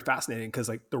kind of very fascinating, because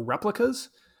like the replicas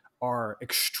are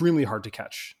extremely hard to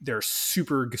catch. They're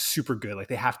super good. Like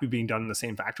they have to be being done in the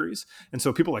same factories, and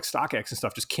so people like StockX and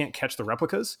stuff just can't catch the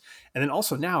replicas. And then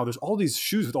also now there's all these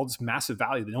shoes with all this massive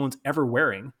value that no one's ever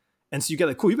wearing, and so you get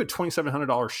like, cool, you have a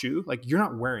 $2,700 shoe, like you're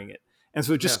not wearing it, and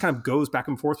so it just kind of goes back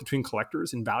and forth between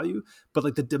collectors and value. But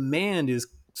like the demand is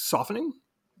softening.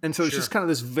 And so it's just kind of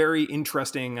this very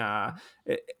interesting, I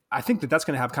think that's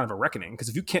going to have kind of a reckoning, because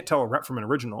if you can't tell a rep from an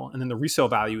original, and then the resale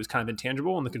value is kind of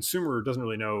intangible, and the consumer doesn't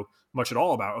really know much at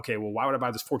all about, okay, well, why would I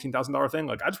buy this $14,000 thing?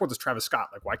 Like, I just want this Travis Scott.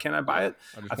 Like, why can't I buy it?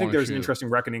 I think there's an interesting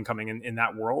reckoning coming in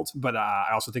that world. But I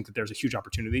also think that there's a huge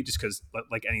opportunity, just because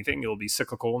like anything, it'll be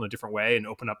cyclical in a different way and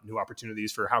open up new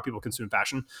opportunities for how people consume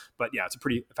fashion. But yeah, it's a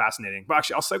pretty fascinating. But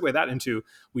actually, I'll segue that into,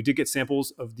 we did get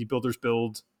samples of the Builders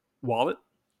Build wallet,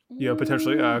 you know,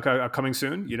 potentially coming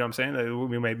soon. You know what I'm saying?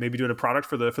 We may be doing a product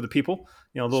for the people.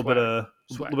 You know, a little bit of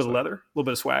leather, a little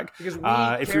bit of swag. Because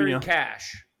we carry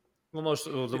cash. Well,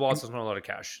 the wallet doesn't have a lot of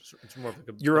cash. It's more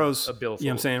like euros, a bill. You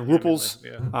know what I'm saying?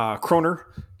 Ruples, kroner.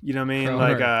 You know what I mean?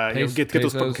 Kroner, like get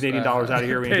those Canadian dollars out of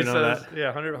here. We need to know that.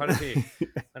 Yeah, 100p.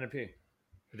 100p.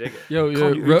 I dig it. Yo,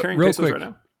 real quick. Right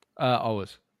now?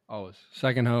 Always.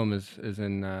 Second home is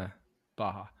in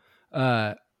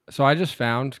Baja. So I just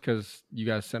found, because you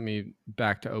guys sent me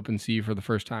back to OpenSea for the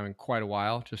first time in quite a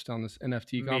while, just on this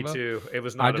NFT combo. Me too. It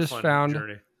was not a fun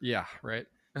journey. Yeah, right.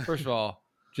 First of all,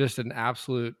 just an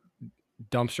absolute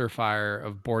dumpster fire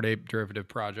of Bored Ape derivative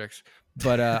projects.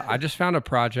 But I just found a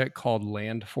project called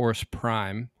Land Force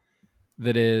Prime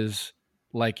that is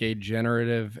like a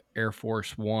generative Air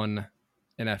Force One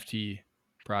NFT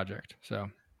project.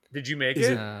 So did you make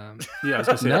it? Yeah, I was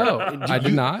gonna say, no, I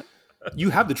did not.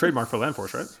 You have the trademark for Land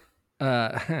Force, right?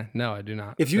 No, I do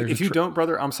not. If you don't,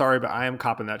 brother, I'm sorry, but I am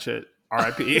copping that shit.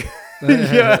 R.I.P.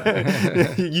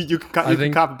 Yeah, you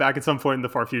can cop it back at some point in the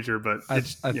far future, but I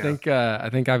think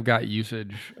I've got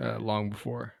usage long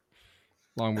before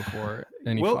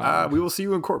any. Well, we will see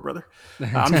you in court, brother.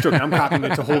 I'm just joking. I'm copying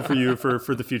it to hold for you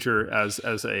for the future as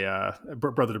a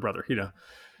brother to brother. You know.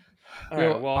 All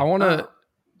right, well, I want to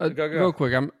go. Real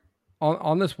quick. I'm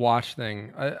on this watch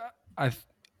thing.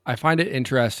 I find it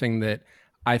interesting that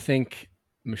I think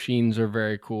machines are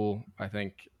very cool. I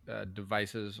think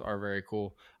devices are very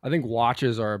cool. I think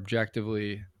watches are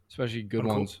objectively, especially good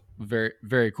ones, very,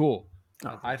 very cool.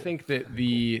 I think that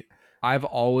I've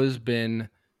always been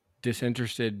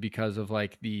disinterested because of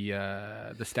like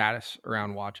the status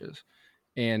around watches,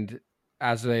 and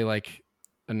as a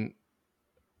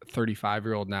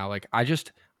 35-year-old now, like I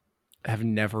just have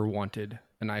never wanted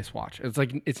a nice watch. It's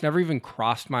like it's never even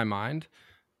crossed my mind.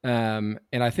 And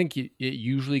I think it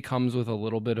usually comes with a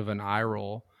little bit of an eye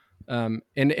roll. And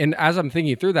as I'm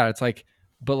thinking through that, it's like,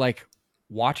 but like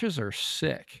watches are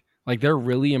sick. Like they're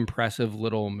really impressive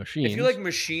little machines. If you like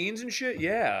machines and shit,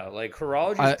 yeah. like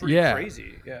horology is pretty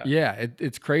crazy. Yeah,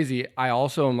 it's crazy. I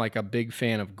also am like a big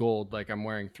fan of gold. Like I'm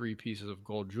wearing 3 pieces of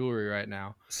gold jewelry right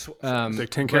now. It's like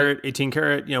 10 karat, 18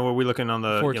 karat. You know, were we looking on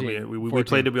the 14, we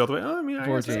played it all the way. Oh, I mean,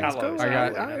 14. I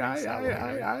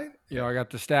got I got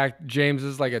the stack. James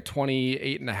is like a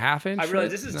 28.5-inch. I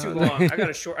realize this is too long. I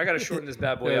gotta shorten this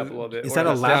bad boy up a little bit. Is that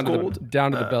a lab gold?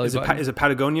 Down to the belly button. Is it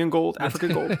Patagonian gold?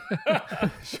 African gold?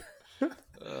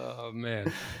 Oh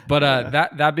man. But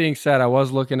that being said, I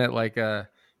was looking at like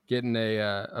getting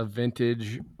a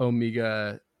vintage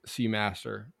Omega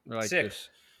Seamaster. Like Sick. this.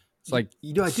 It's like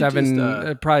probably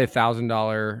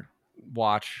 $1,000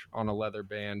 watch on a leather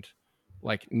band.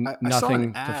 Like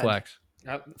nothing to flex.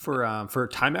 For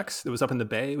Timex, it was up in the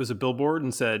Bay. It was a billboard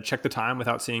and said, "Check the time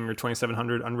without seeing your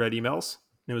 2,700 unread emails."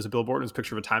 And it was a billboard. It was a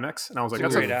picture of a Timex, and I was like,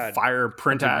 "That's a fire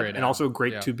print ad, and also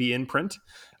great to be in print."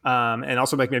 And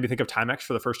also like made me think of Timex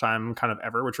for the first time, kind of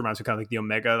ever, which reminds me kind of like the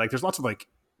Omega. Like, there's lots of like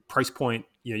price point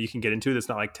you can get into that's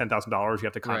not like $10,000. You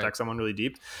have to contact someone really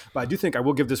deep. But I do think I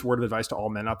will give this word of advice to all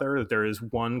men out there that there is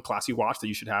one classy watch that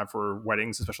you should have for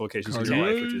weddings and special occasions in your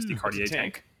life, which is the Cartier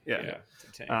Tank. Yeah.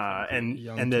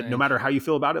 And that no matter how you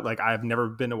feel about it, like I've never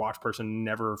been a watch person,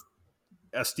 never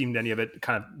esteemed any of it,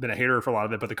 kind of been a hater for a lot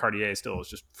of it, but the Cartier still is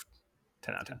just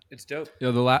 10 out of 10. It's dope.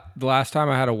 The last time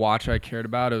I had a watch I cared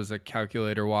about, it was a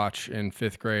calculator watch in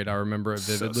 5th grade. I remember it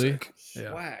vividly. So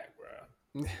swag,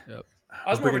 bro. Yep. I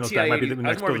was more of a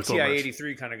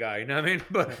TI-83 kind of guy, you know what I mean?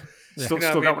 But still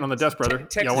got one on the desk, brother.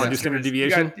 Y'all want to do standard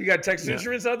deviation? You got Texas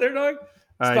Instruments out there, dog?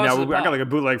 I got like a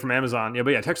bootleg from Amazon. Yeah,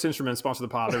 but yeah, Texas Instruments sponsor the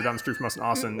pod. They're down the street from us in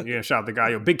Austin. Shout out the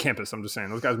guy. Big campus. I'm just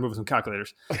saying, those guys are moving some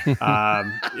calculators.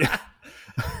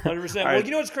 100%. Well,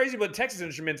 you know what's crazy about Texas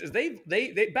Instruments is they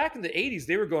back in the 80s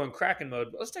they were going Kraken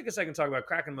mode. Let's take a second to talk about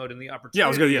Kraken mode and the opportunity. Yeah, I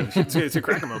was gonna. It's a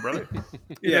Kraken mode, brother.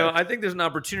 You know, I think there's an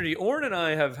opportunity. Oren and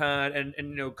I have had, and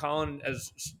Colin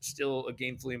as still a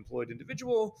gainfully employed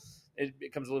individual, it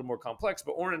becomes a little more complex.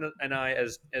 But Oren and I,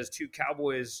 as two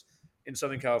cowboys in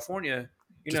Southern California,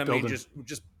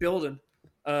 just building.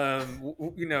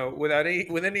 Without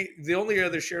any, the only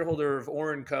other shareholder of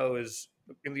Oren Co. is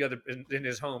in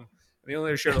his home. The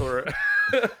only shareholder.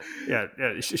 yeah.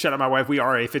 Shout out my wife. We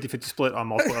are a 50-50 split on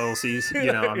multiple LLCs.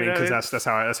 Because that's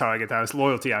how I get that. It's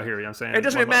loyalty out here. You know what I'm saying? It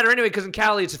doesn't matter anyway, because in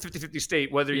Cali it's a 50-50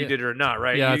 state, whether you did it or not,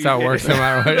 right? Yeah, that's how it works no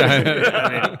matter what.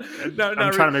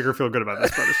 I'm trying to make her feel good about this,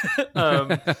 brothers.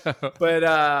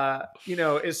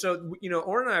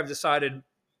 Oren and I have decided,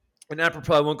 and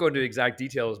apropos, I won't go into exact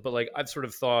details, but like I've sort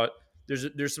of thought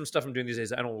there's some stuff I'm doing these days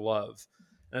that I don't love,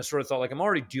 and I sort of thought like I'm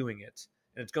already doing it.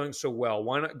 And it's going so well.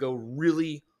 Why not go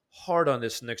really hard on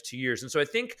this in the next 2 years? And so I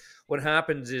think what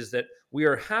happens is that we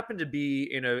happen to be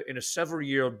in a several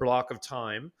year block of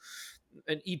time,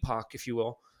 an epoch, if you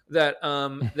will, that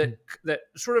that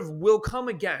sort of will come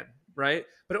again, right?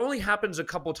 But it only happens a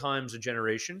couple times a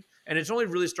generation, and it's only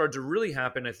really started to really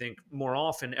happen, I think, more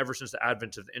often ever since the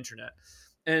advent of the internet.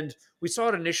 And we saw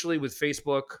it initially with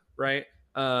Facebook, right?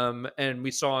 And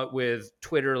we saw it with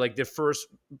Twitter, like the first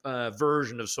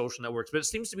version of social networks. But it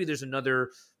seems to be there's another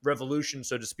revolution,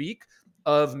 so to speak,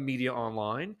 of media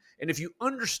online. And if you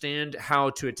understand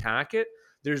how to attack it,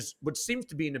 there's what seems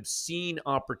to be an obscene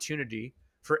opportunity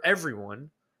for everyone,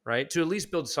 right, to at least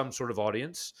build some sort of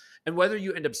audience. And whether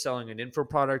you end up selling an info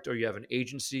product or you have an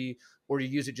agency or you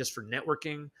use it just for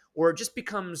networking, or it just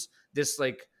becomes this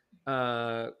like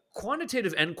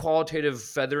quantitative and qualitative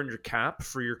feather in your cap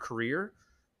for your career,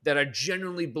 that I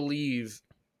genuinely believe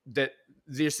that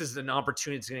this is an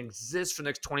opportunity that's going to exist for the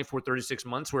next 24, 36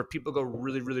 months where people go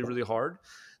really, really, really hard.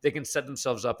 They can set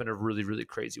themselves up in a really, really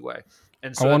crazy way.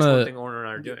 And so that's one thing Oren and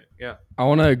I are doing. Yeah. I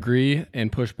want to agree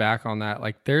and push back on that.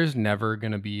 Like there's never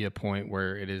going to be a point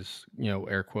where it is,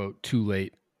 air quote, too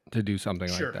late to do something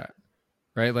like that.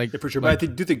 Right. Like for sure. But I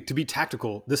do think to be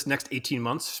tactical, this next 18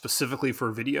 months, specifically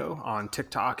for video on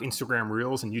TikTok, Instagram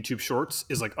Reels, and YouTube Shorts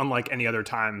is like unlike any other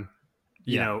time,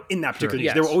 in that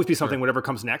particular, there will always be something, whatever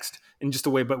comes next in just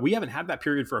a way, but we haven't had that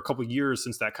period for a couple of years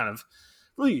since that kind of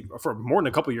really for more than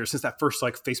a couple of years since that first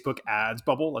like Facebook ads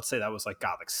bubble. Let's say that was like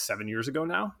 7 years ago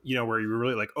now, where you were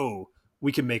really like, oh,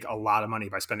 we can make a lot of money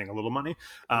by spending a little money.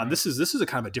 This is a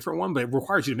kind of a different one, but it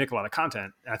requires you to make a lot of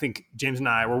content. And I think James and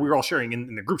I, we were all sharing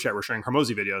in the group chat, we're sharing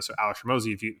Hormozi videos. So Alex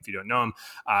Hormozi, if you don't know him,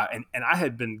 and I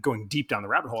had been going deep down the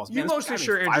rabbit hole. You mostly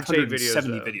share Andrew Tate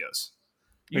videos.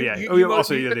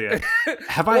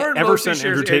 Have I ever sent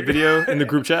Andrew Tate video in the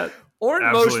group chat?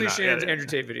 Oren mostly shares Andrew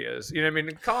Tate videos. You know what I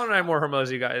mean? Colin and I are more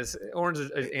Hormozi guys.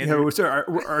 Oren's Andrew. So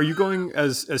are you going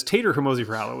as Tate or Hormozi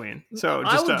for Halloween? So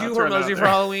I would do Hormozi for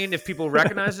Halloween if people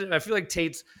recognize it. I feel like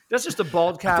Tate's that's just a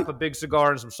bald cap, a big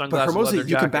cigar, and some sunglasses. But Hormozi,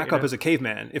 you can back up as a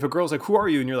caveman. If a girl's like, "Who are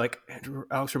you?" and you're like,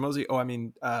 "Alex Hormozi." Oh, I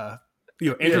mean,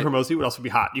 Andrew Hormozi would also be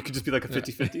hot. You could just be like a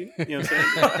 50-50. You know what I'm saying?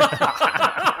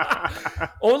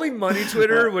 Only Money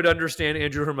Twitter would understand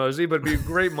Andrew Hormozi, but it'd be a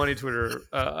great Money Twitter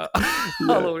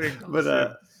Halloween.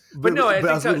 But no, I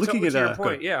think was looking to your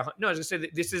point. Yeah, no, I was gonna say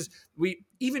that this is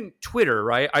even Twitter,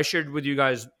 right? I shared with you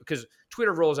guys because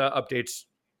Twitter rolls out updates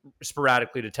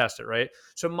sporadically to test it, right?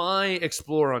 So my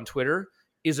Explore on Twitter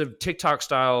is a TikTok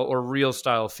style or Reel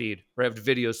style feed, right? I have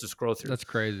videos to scroll through. That's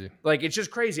crazy. Like, it's just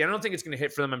crazy. I don't think it's going to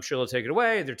hit for them. I'm sure they'll take it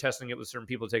away. They're testing it with certain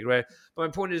people to take it away. But my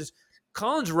point is,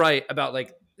 Colin's right about,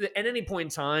 like, at any point in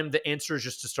time, the answer is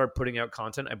just to start putting out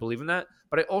content. I believe in that.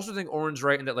 But I also think Oren's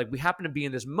right in that, like, we happen to be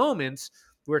in this moment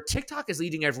where TikTok is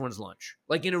eating everyone's lunch,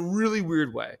 like, in a really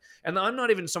weird way. And I'm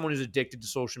not even someone who's addicted to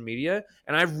social media.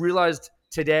 And I've realized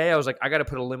today, I was like, I got to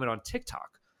put a limit on TikTok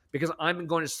because I'm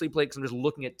going to sleep late because I'm just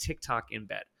looking at TikTok in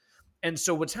bed. And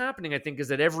so what's happening, I think, is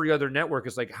that every other network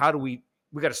is like, how do we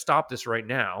got to stop this right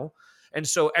now. And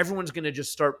so everyone's going to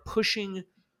just start pushing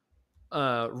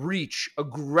reach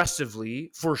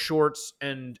aggressively for shorts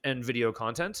and video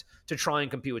content to try and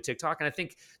compete with TikTok. And I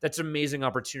think that's an amazing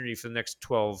opportunity for the next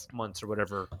 12 months or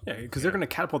whatever. Yeah, because they're going to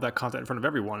catapult that content in front of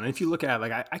everyone. And if you look at,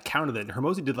 like, I counted it.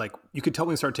 Hormozi did, like, you could tell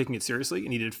when he started taking it seriously,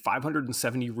 and he did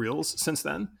 570 reels since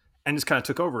then. And just kind of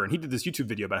took over. And he did this YouTube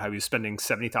video about how he was spending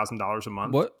 $70,000 a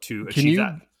month to achieve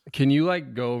that. Can you,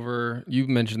 like, go over? You've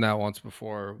mentioned that once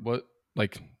before.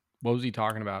 What was he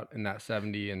talking about in that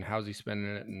 70, and how's he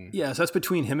spending it? And yeah, so that's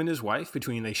between him and his wife.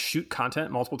 They shoot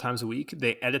content multiple times a week.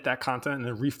 They edit that content and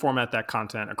then reformat that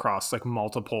content across, like,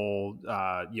 multiple,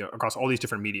 across all these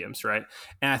different mediums, right?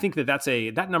 And I think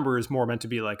that number is more meant to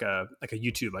be like a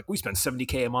YouTube. Like, we spend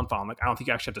 $70K a month on. Like, I don't think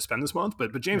you actually have to spend this month,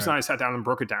 but James and I sat down and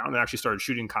broke it down and actually started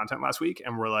shooting content last week.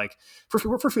 And we're like, first we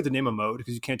have to name a mode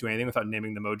because you can't do anything without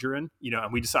naming the mode you're in.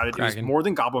 And we decided it was more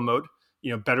than Goblin mode.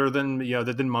 Better than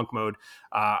than monk mode.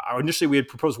 Initially, we had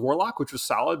proposed Warlock, which was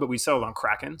solid, but we settled on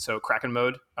Kraken. So Kraken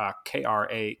mode,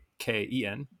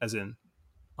 Kraken, as in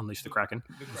Unleash the Kraken.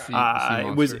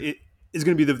 It is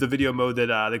going to be the video mode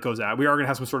that goes out. We are going to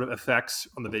have some sort of effects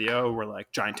on the video where,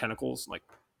 like, giant tentacles like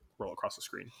roll across the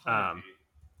screen.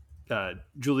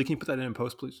 Julie, can you put that in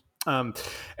post, please? But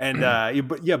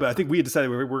I think we had decided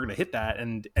we're going to hit that,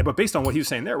 but based on what he was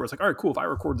saying there, we're like, all right, cool. If I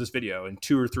record this video in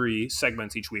 2 or 3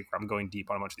 segments each week, where I'm going deep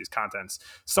on a bunch of these contents,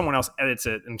 someone else edits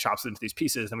it and chops it into these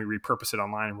pieces, then we repurpose it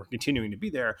online, and we're continuing to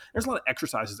be there. There's a lot of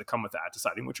exercises that come with that,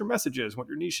 deciding what your message is, what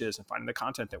your niche is, and finding the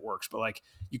content that works. But, like,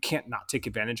 you can't not take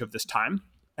advantage of this time.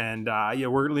 And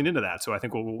we're going to lean into that. So I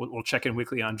think we'll check in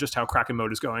weekly on just how Kraken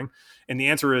mode is going. And the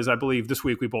answer is, I believe this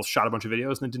week we both shot a bunch of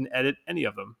videos and then didn't edit any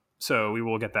of them. So we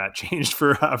will get that changed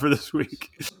for this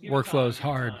week. Workflow is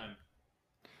hard.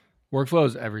 Workflow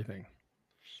is everything.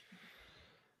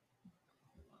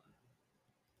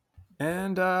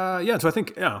 And so I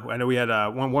think I know we had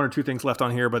one or two things left on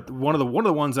here, but one of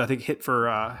the ones I think hit for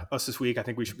us this week, I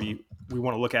think we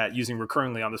want to look at using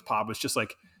recurringly on this pod was just,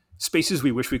 like, spaces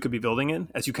we wish we could be building in.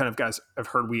 As you kind of guys have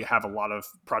heard, we have a lot of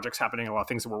projects happening, a lot of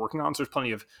things that we're working on. So there's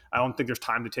plenty of, I don't think there's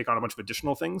time to take on a bunch of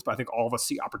additional things, but I think all of us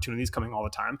see opportunities coming all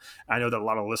the time. And I know that a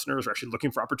lot of listeners are actually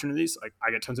looking for opportunities. Like, I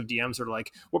get tons of DMs that are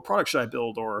like, what product should I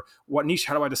build? Or what niche,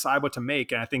 how do I decide what to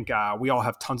make? And I think we all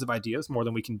have tons of ideas, more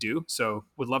than we can do. So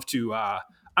would love to,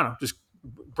 just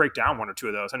break down one or two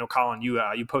of those. I know, Colin, you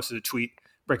posted a tweet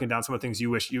breaking down some of the things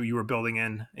you wish you were building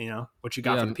in, what you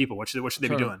got for the people. What should they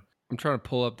be doing? I'm trying to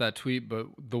pull up that tweet, but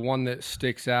the one that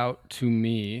sticks out to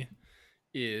me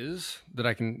is that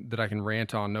I can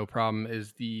rant on, no problem,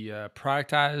 is the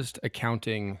productized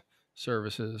accounting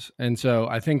services. And so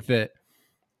I think that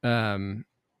that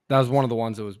was one of the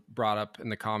ones that was brought up in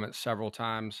the comments several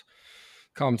times,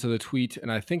 come to the tweet.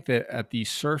 And I think that at the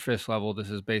surface level, this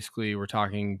is basically, we're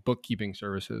talking bookkeeping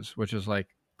services, which is like,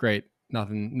 great.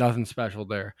 Nothing special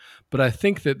there. But I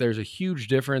think that there's a huge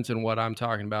difference in what I'm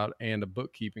talking about and a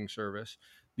bookkeeping service.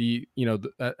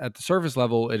 At the surface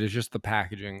level, it is just the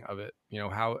packaging of it,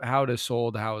 how it is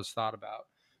sold, how it's thought about.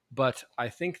 But I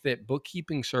think that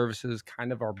bookkeeping services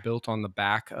kind of are built on the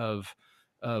back of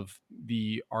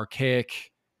the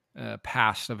archaic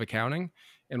past of accounting.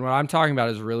 And what I'm talking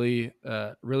about is really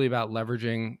about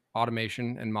leveraging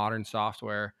automation and modern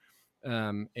software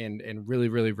and really,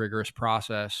 really rigorous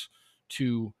process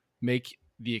to make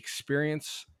the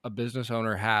experience a business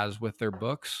owner has with their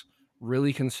books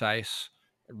really concise,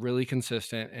 really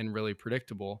consistent, and really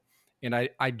predictable. And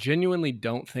I genuinely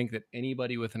don't think that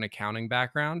anybody with an accounting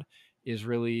background is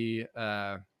really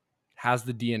has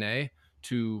the DNA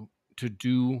to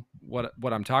do what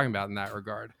I'm talking about in that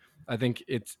regard. I think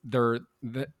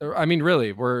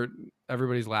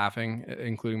everybody's laughing,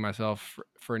 including myself,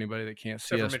 for anybody that can't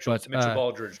see us. Mitchell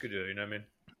Baldridge could do it, you know what I mean?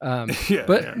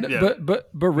 But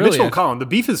really, Mitchell and Colin, the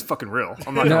beef is fucking real.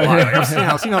 I'm not gonna lie.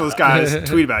 I've seen how those guys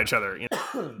tweet about each other.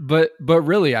 But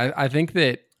really, I think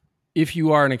that if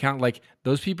you are an accountant, like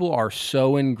those people are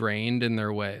so ingrained in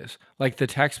their ways. Like the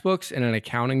textbooks in an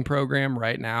accounting program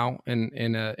right now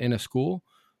in a school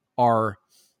are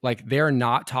like they're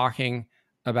not talking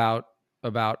about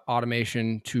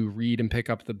automation to read and pick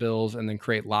up the bills and then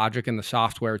create logic in the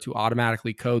software to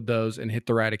automatically code those and hit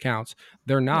the right accounts.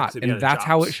 They're Yeah, not, because they'd be and out of that's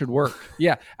how it jobs. should work.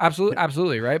 Yeah, absolutely,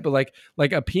 absolutely, right. But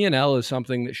like a P&L is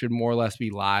something that should more or less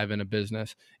be live in a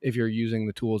business if you're using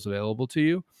the tools available to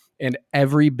you. And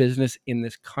every business in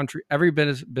this country, every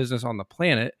business on the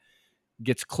planet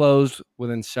gets closed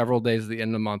within several days of the end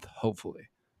of the month, hopefully,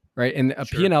 right? And a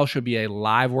Sure. P&L should be a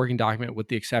live working document with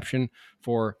the exception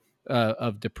for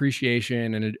of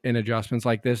depreciation and adjustments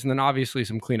like this, and then obviously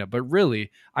some cleanup. But really,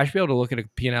 I should be able to look at a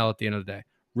P&L at the end of the day.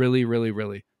 Really, really,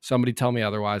 really. Somebody tell me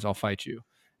otherwise, I'll fight you.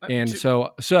 And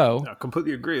so I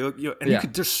completely agree. Look, and yeah,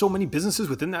 there's so many businesses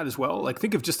within that as well. Like,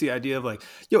 think of just the idea of like,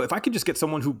 if I could just get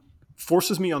someone who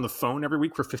forces me on the phone every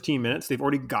week for 15 minutes, they've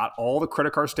already got all the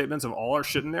credit card statements of all our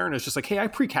shit in there. And it's just like, hey, I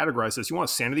pre-categorize this. You want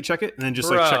to sanity check it? And then just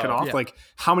like check it off. Yeah. Like,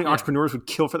 how many entrepreneurs would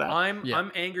kill for that?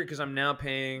 I'm angry because I'm now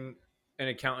paying an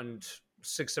accountant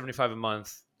 $675 a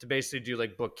month to basically do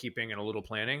like bookkeeping and a little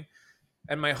planning.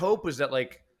 And my hope was that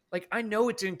like I know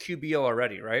it's in QBO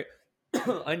already, right?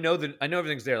 I know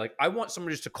everything's there. Like I want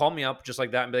someone just to call me up just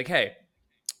like that and be like, hey,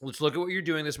 let's look at what you're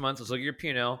doing this month. Let's look at your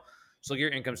P&L. Let's look at your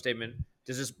income statement.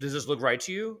 Does this look right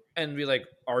to you? And be like,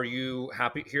 are you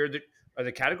happy here? Are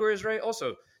the categories right?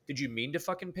 Also, did you mean to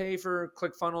fucking pay for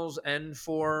ClickFunnels and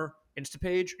for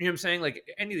Instapage? You know what I'm saying? Like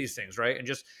any of these things, right?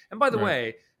 And by the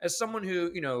way, as someone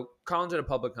who, Colin's at a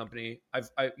public company,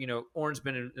 Oren's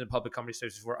been in the public company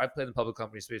space before. I've played in the public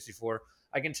company space before.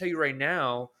 I can tell you right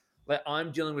now that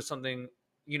I'm dealing with something,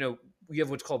 we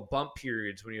have what's called bump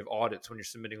periods when you have audits, when you're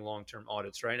submitting long-term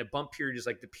audits, right? And a bump period is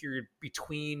like the period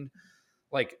between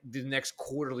like the next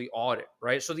quarterly audit,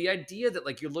 right? So the idea that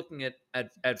like you're looking at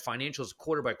financials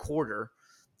quarter by quarter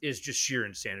is just sheer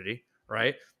insanity,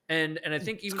 right? And I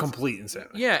think even it's complete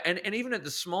insanity. Yeah, and even at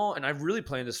the small, and I've really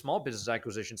played in the small business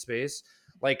acquisition space.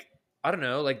 Like I don't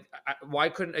know, like why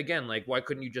couldn't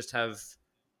you just have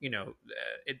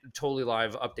it totally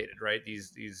live updated, right?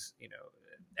 These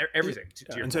everything.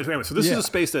 So this is a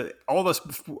space that all of us,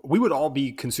 we would all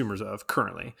be consumers of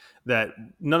currently, that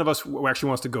none of us actually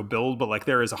wants to go build, but like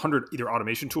there is 100 either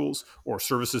automation tools or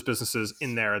services businesses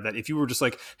in there that if you were just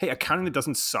like, hey, accounting that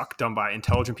doesn't suck, done by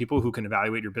intelligent people who can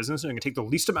evaluate your business and can take the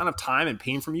least amount of time and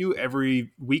pain from you every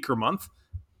week or month,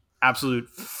 absolute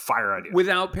fire idea.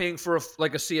 Without paying for a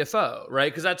CFO,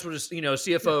 right? Because that's what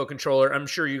CFO, a controller. I'm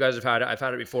sure you guys have had it. I've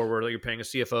had it before where you're paying a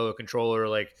CFO, a controller,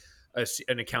 like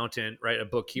an accountant, right? A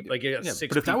bookkeeper, like you got six.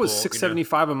 But if that was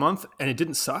 $675 a month and it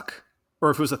didn't suck,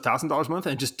 or if it was $1,000 a month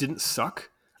and it just didn't suck,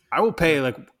 I will pay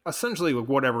like essentially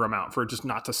whatever amount for it just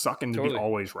not to suck and to be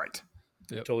always right.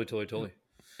 Yep. Totally.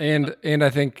 And I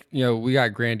think we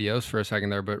got grandiose for a second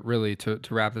there, but really to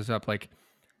wrap this up, like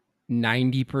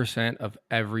 90% of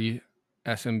every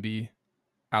SMB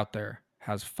out there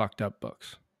has fucked up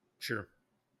books. Sure.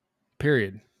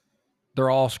 Period. They're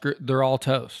all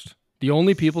toast. The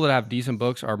only people that have decent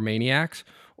books are maniacs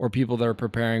or people that are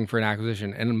preparing for an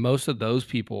acquisition. And most of those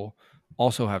people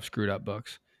also have screwed up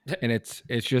books. And it's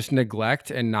just neglect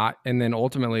and then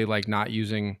ultimately like not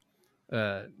using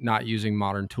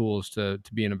modern tools to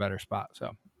be in a better spot.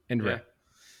 So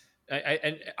I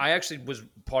actually was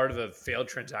part of a failed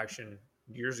transaction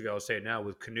years ago, I'll say it now,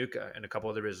 with Kanuka and a couple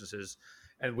other businesses.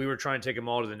 And we were trying to take them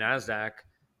all to the NASDAQ.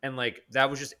 And like that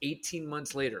was just 18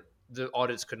 months later, the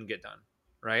audits couldn't get done.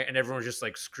 Right. And everyone was just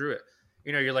like, screw it.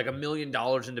 You're like $1 million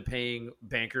into paying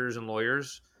bankers and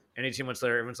lawyers. And 18 months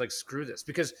later, everyone's like, screw this.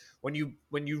 Because we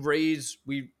raised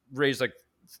like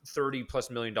 $30+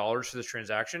 million for this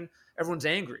transaction. Everyone's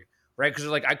angry. Right. Because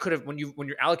they're like, I could have, when you're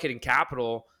allocating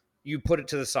capital, you put it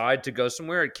to the side to go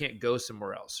somewhere. It can't go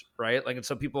somewhere else. Right. Like, and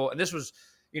so people, and this was,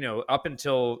 up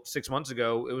until 6 months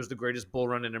ago, it was the greatest bull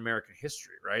run in American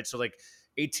history. Right. So like,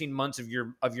 18 months of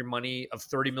your money of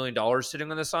 $30 million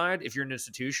sitting on the side, if you're an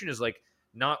institution, is like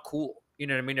not cool. You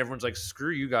know what I mean? Everyone's like,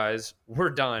 screw you guys. We're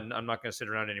done. I'm not going to sit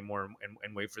around anymore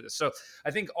and wait for this. So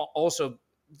I think also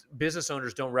business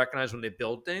owners don't recognize when they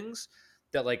build things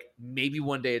that like maybe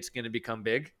one day it's going to become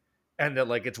big and that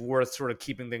like it's worth sort of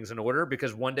keeping things in order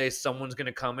because one day someone's going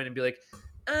to come in and be like,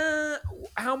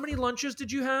 how many lunches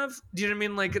did you have? Do you know what I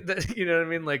mean? Like, you know what I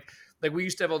mean? Like we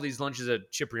used to have all these lunches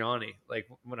at Cipriani. Like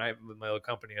when with my old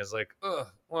company, I was like, oh,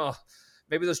 well,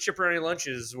 maybe those Cipriani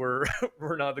lunches were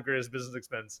not the greatest business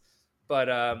expense. But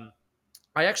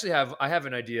I actually have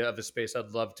an idea of a space I'd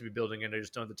love to be building in. I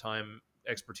just don't have the time,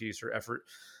 expertise, or effort,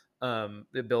 the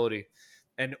ability.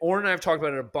 And Oren and I have talked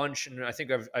about it a bunch, and I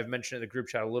think I've mentioned it in the group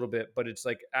chat a little bit, but it's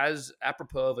like as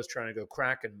apropos of us trying to go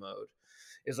Kraken mode,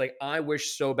 is like I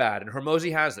wish so bad, and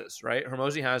Hormozy has this, right?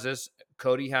 Hormozy has this,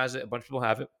 Cody has it, a bunch of people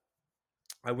have it.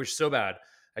 I wish so bad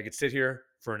I could sit here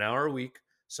for an hour a week.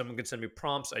 Someone could send me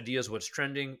prompts, ideas, what's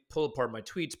trending, pull apart my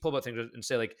tweets, pull about things, and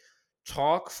say like,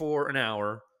 talk for an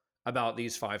hour about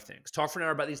these 5 things. Talk for an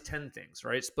hour about these 10 things,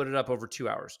 right? Split it up over 2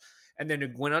 hours. And then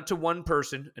it went out to one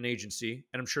person, an agency,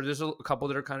 and I'm sure there's a couple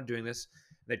that are kind of doing this.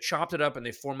 They chopped it up and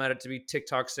they format it to be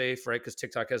TikTok safe, right? Because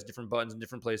TikTok has different buttons in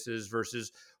different places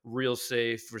versus Reel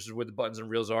safe versus where the buttons and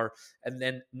Reels are. And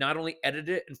then not only edited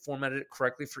it and formatted it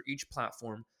correctly for each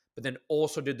platform, but then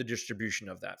also did the distribution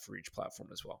of that for each platform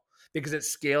as well. Because at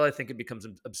scale, I think it becomes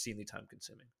obscenely time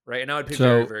consuming, right? And I would pay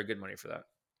very, very good money for that.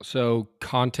 So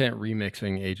content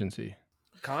remixing agency.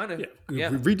 Kind of. Yeah.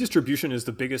 Redistribution is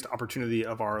the biggest opportunity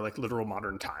of our like literal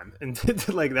modern time. And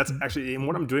like that's actually, and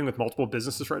what I'm doing with multiple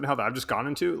businesses right now that I've just gone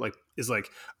into like is like,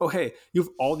 oh, hey, you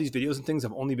have all these videos and things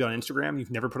have only been on Instagram.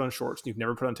 You've never put on shorts. You've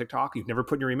never put on TikTok. You've never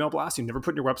put in your email blast. You've never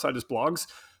put in your website as blogs.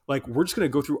 Like we're just going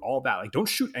to go through all that. Like don't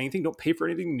shoot anything. Don't pay for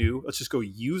anything new. Let's just go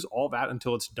use all that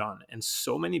until it's done. And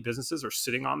so many businesses are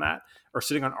sitting on that or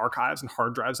sitting on archives and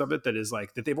hard drives of it that is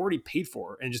like that they've already paid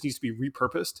for and just needs to be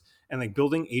repurposed, and like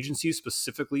building agencies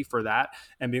specifically for that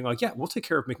and being like, yeah, we'll take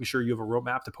care of making sure you have a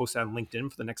roadmap to post that on LinkedIn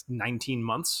for the next 19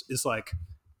 months is like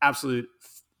absolute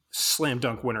slam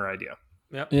dunk winner idea.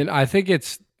 Yeah. And I think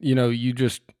it's, you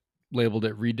just labeled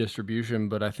it redistribution,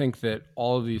 but I think that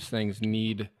all of these things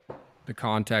need the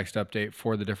context update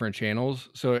for the different channels.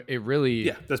 So it really,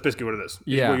 yeah, that's basically what it is.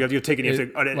 Yeah, you have to take it, you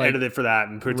have to edit it for that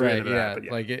and put it together. Yeah, that,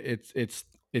 but like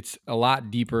it's a lot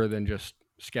deeper than just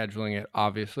scheduling it,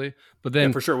 obviously. But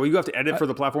then for sure, well, you have to edit for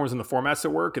the platforms and the formats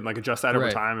that work, and like adjust that over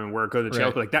time and where it goes to the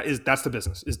channel. But like that's the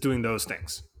business, is doing those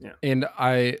things. Yeah. And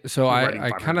I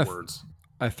kind of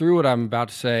I threw what I'm about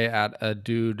to say at a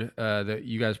dude that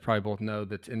you guys probably both know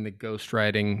that's in the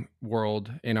ghostwriting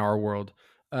world, in our world.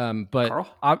 But Carl?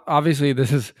 Obviously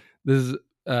this is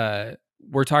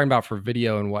we're talking about for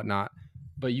video and whatnot,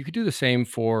 but you could do the same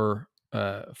for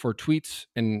tweets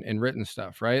and written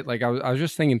stuff, right? Like I was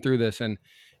just thinking through this, and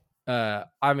I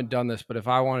haven't done this, but if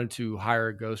I wanted to hire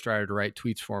a ghostwriter to write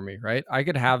tweets for me, right, I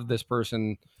could have this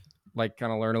person like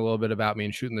kind of learn a little bit about me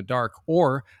and shoot in the dark,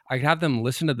 or I could have them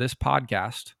listen to this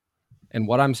podcast and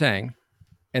what I'm saying,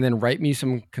 and then write me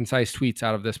some concise tweets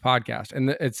out of this podcast.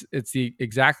 And it's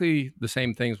exactly the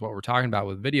same thing as what we're talking about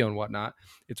with video and whatnot.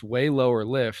 It's way lower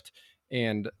lift,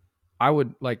 and I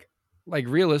would like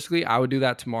realistically, I would do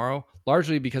that tomorrow,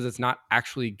 largely because it's not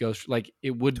actually ghost. Like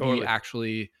it would be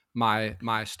actually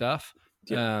my stuff.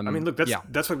 Yeah. I mean, look,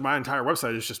 that's like my entire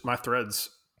website is just my threads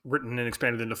written and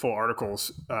expanded into full articles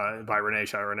by Renee.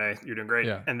 Shout out Renee, you're doing great.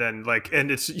 Yeah. And then like,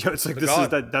 and it's it's like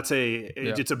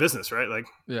it's a business, right? Like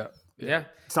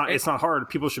it's not hard.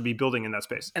 People should be building in that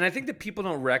space. And I think that people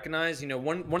don't recognize,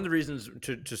 one of the reasons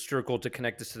to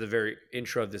connect this to the very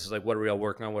intro of this is like, what are we all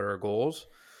working on? What are our goals?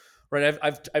 Right.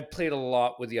 I've played a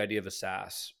lot with the idea of a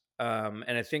SaaS.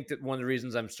 And I think that one of the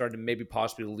reasons I'm starting to maybe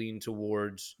possibly lean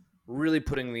towards really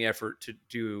putting the effort to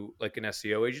do like an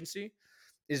SEO agency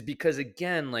is because,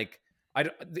 again, like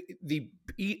the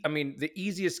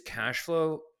easiest cash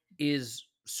flow is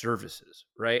services,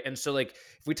 right? And so like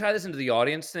if we tie this into the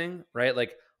audience thing, right?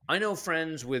 Like I know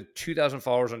friends with 2,000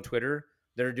 followers on Twitter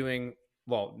that are doing,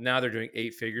 well, now they're doing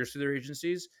 8 figures through their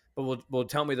agencies, but will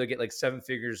tell me they'll get like 7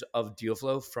 figures of deal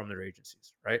flow from their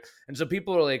agencies, right? And so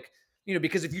people are like,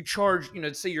 because if you charge,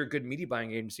 let's say you're a good media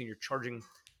buying agency and you're charging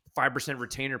 5%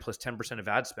 retainer plus 10% of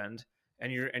ad spend,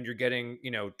 and you're getting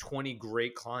 20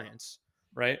 great clients,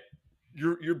 right?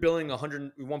 You're billing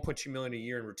 1.2 million a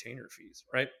year in retainer fees,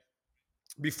 right?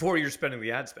 Before you're spending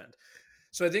the ad spend.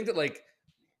 So I think that like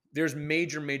there's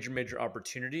major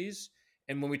opportunities.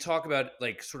 And when we talk about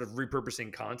like sort of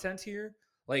repurposing content here,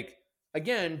 like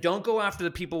again, don't go after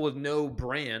the people with no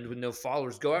brand, with no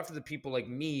followers. Go after the people like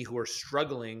me who are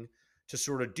struggling to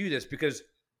sort of do this, because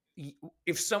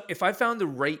if I found the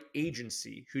right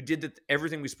agency who did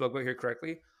everything we spoke about here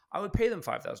correctly, I would pay them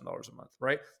 $5,000 a month,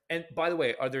 right? And by the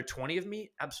way, are there 20 of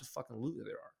me? Absolutely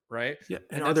there are, right? Yeah.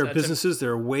 And are there businesses that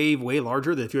are way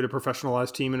larger that if you had a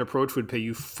professionalized team and approach would pay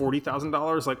you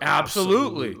 $40,000? Like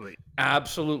absolutely.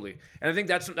 And I think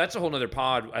that's a whole nother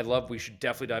pod. We should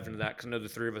definitely dive into that, because I know the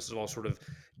three of us have all sort of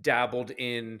dabbled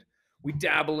in. We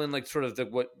dabble in like sort of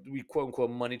what we quote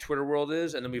unquote money Twitter world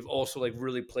is. And then we've also like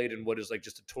really played in what is like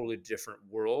just a totally different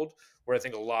world, where I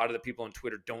think a lot of the people on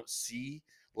Twitter don't see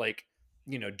like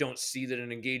don't see that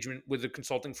an engagement with a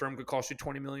consulting firm could cost you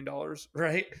 $20 million,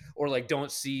 right? Or like,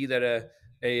 don't see that a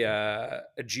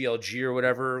GLG or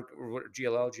whatever, or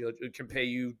GLL can pay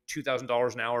you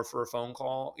 $2,000 an hour for a phone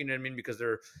call. You know what I mean? Because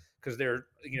they're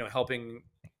helping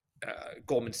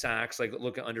Goldman Sachs like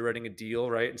look at underwriting a deal,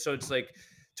 right? And so it's like,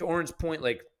 to Oren's point,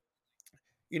 like,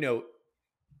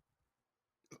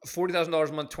 $40,000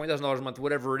 a month, $20,000 a month,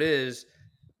 whatever it is,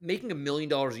 making $1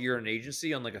 million a year in an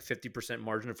agency on like a 50%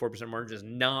 margin or 4% margin is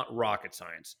not rocket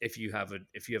science if you have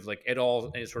like at all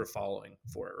any sort of following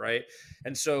for it, right?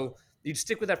 And so you'd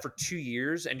stick with that for 2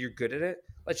 years and you're good at it.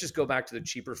 Let's just go back to the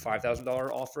cheaper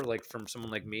 $5,000 offer, like from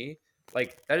someone like me.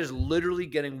 Like, that is literally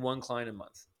getting one client a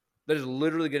month. That is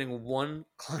literally getting one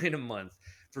client a month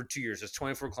for 2 years. That's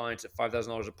 24 clients at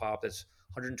 $5,000 a pop. That's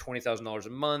 $120,000 a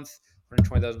month.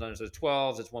 $120,000 at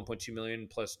 12. That's 1.2 million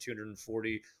plus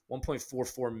 240,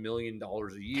 $1.44 million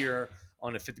a year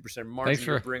on a 50% margin.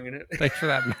 You're bringing it. Thanks for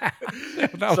that math.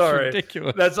 That was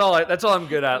ridiculous. That's all I'm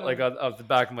good at. Like off the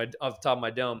top of my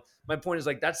dome. My point is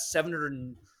like, that's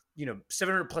 $700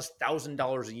 plus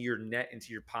 $1,000 a year net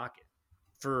into your pocket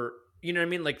for, you know what I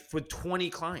mean? Like, for 20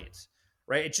 clients,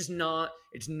 right? It's not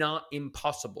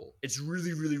impossible. It's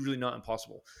really, really, really not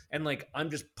impossible. And like, I'm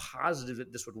just positive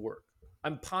that this would work.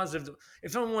 I'm positive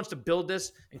if someone wants to build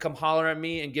this and come holler at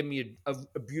me and give me a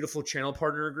beautiful channel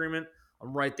partner agreement,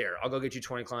 I'm right there. I'll go get you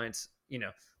 20 clients,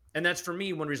 and that's for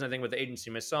me. One reason I think with the agency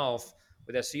myself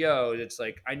with SEO, it's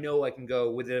like, I know I can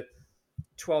go with the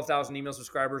 12,000 email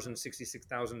subscribers and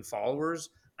 66,000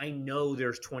 followers. I know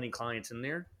there's 20 clients in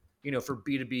there, for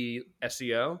B2B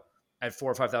SEO at $4,000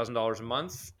 or $5,000 a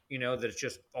month, that it's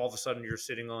just all of a sudden you're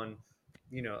sitting on,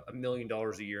 $1 million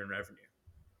a year in revenue.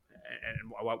 And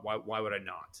why would I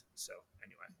not? So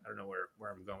anyway, I don't know where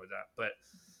I'm going with that, but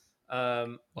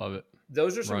love it.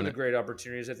 Those are some of the great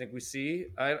opportunities I think we see.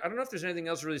 I don't know if there's anything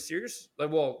else really serious.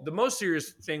 Like, well, the most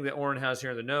serious thing that Oren has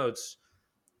here in the notes,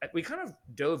 we kind of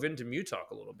dove into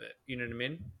MuTalk a little bit. You know what I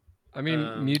mean? I mean,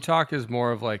 MuTalk is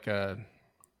more of like a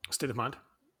state of mind.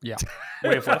 Yeah.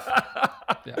 Way of life.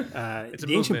 Yeah.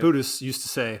 The ancient Buddhists used to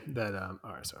say that. All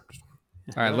right, sorry.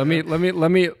 All right. Let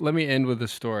me end with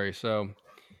this story. So.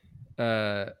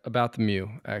 About the Mew,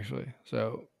 actually.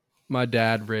 So my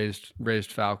dad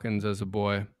raised falcons as a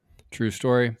boy. True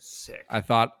story. Sick. I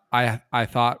thought I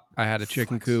had a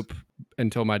chicken coop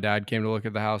until my dad came to look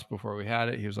at the house before we had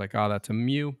it. He was like, "Oh, that's a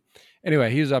Mew."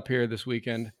 Anyway, he was up here this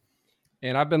weekend,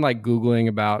 and I've been like Googling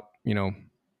about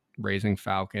raising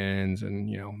falcons,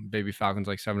 and baby falcons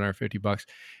like $750,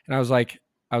 and I was like,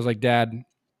 Dad,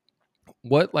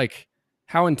 what, like,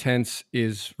 how intense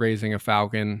is raising a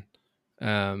falcon?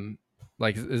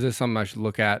 Like, is this something I should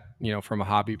look at, from a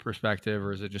hobby perspective,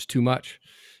 or is it just too much?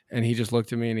 And he just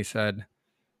looked at me and he said,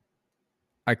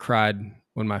 I cried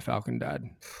when my falcon died,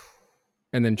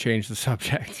 and then changed the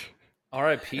subject.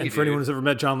 R.I.P. And for anyone who's ever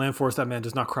met John Landforce, that man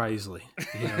does not cry easily.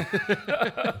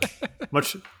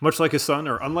 Much like his son,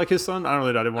 or unlike his son. I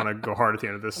didn't want to go hard at the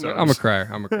end of this. So I'm a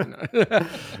crier.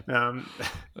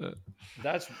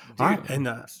 That's all right. And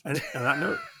on that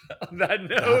note, on that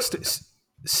note,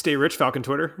 stay rich, Falcon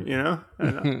Twitter. Yeah.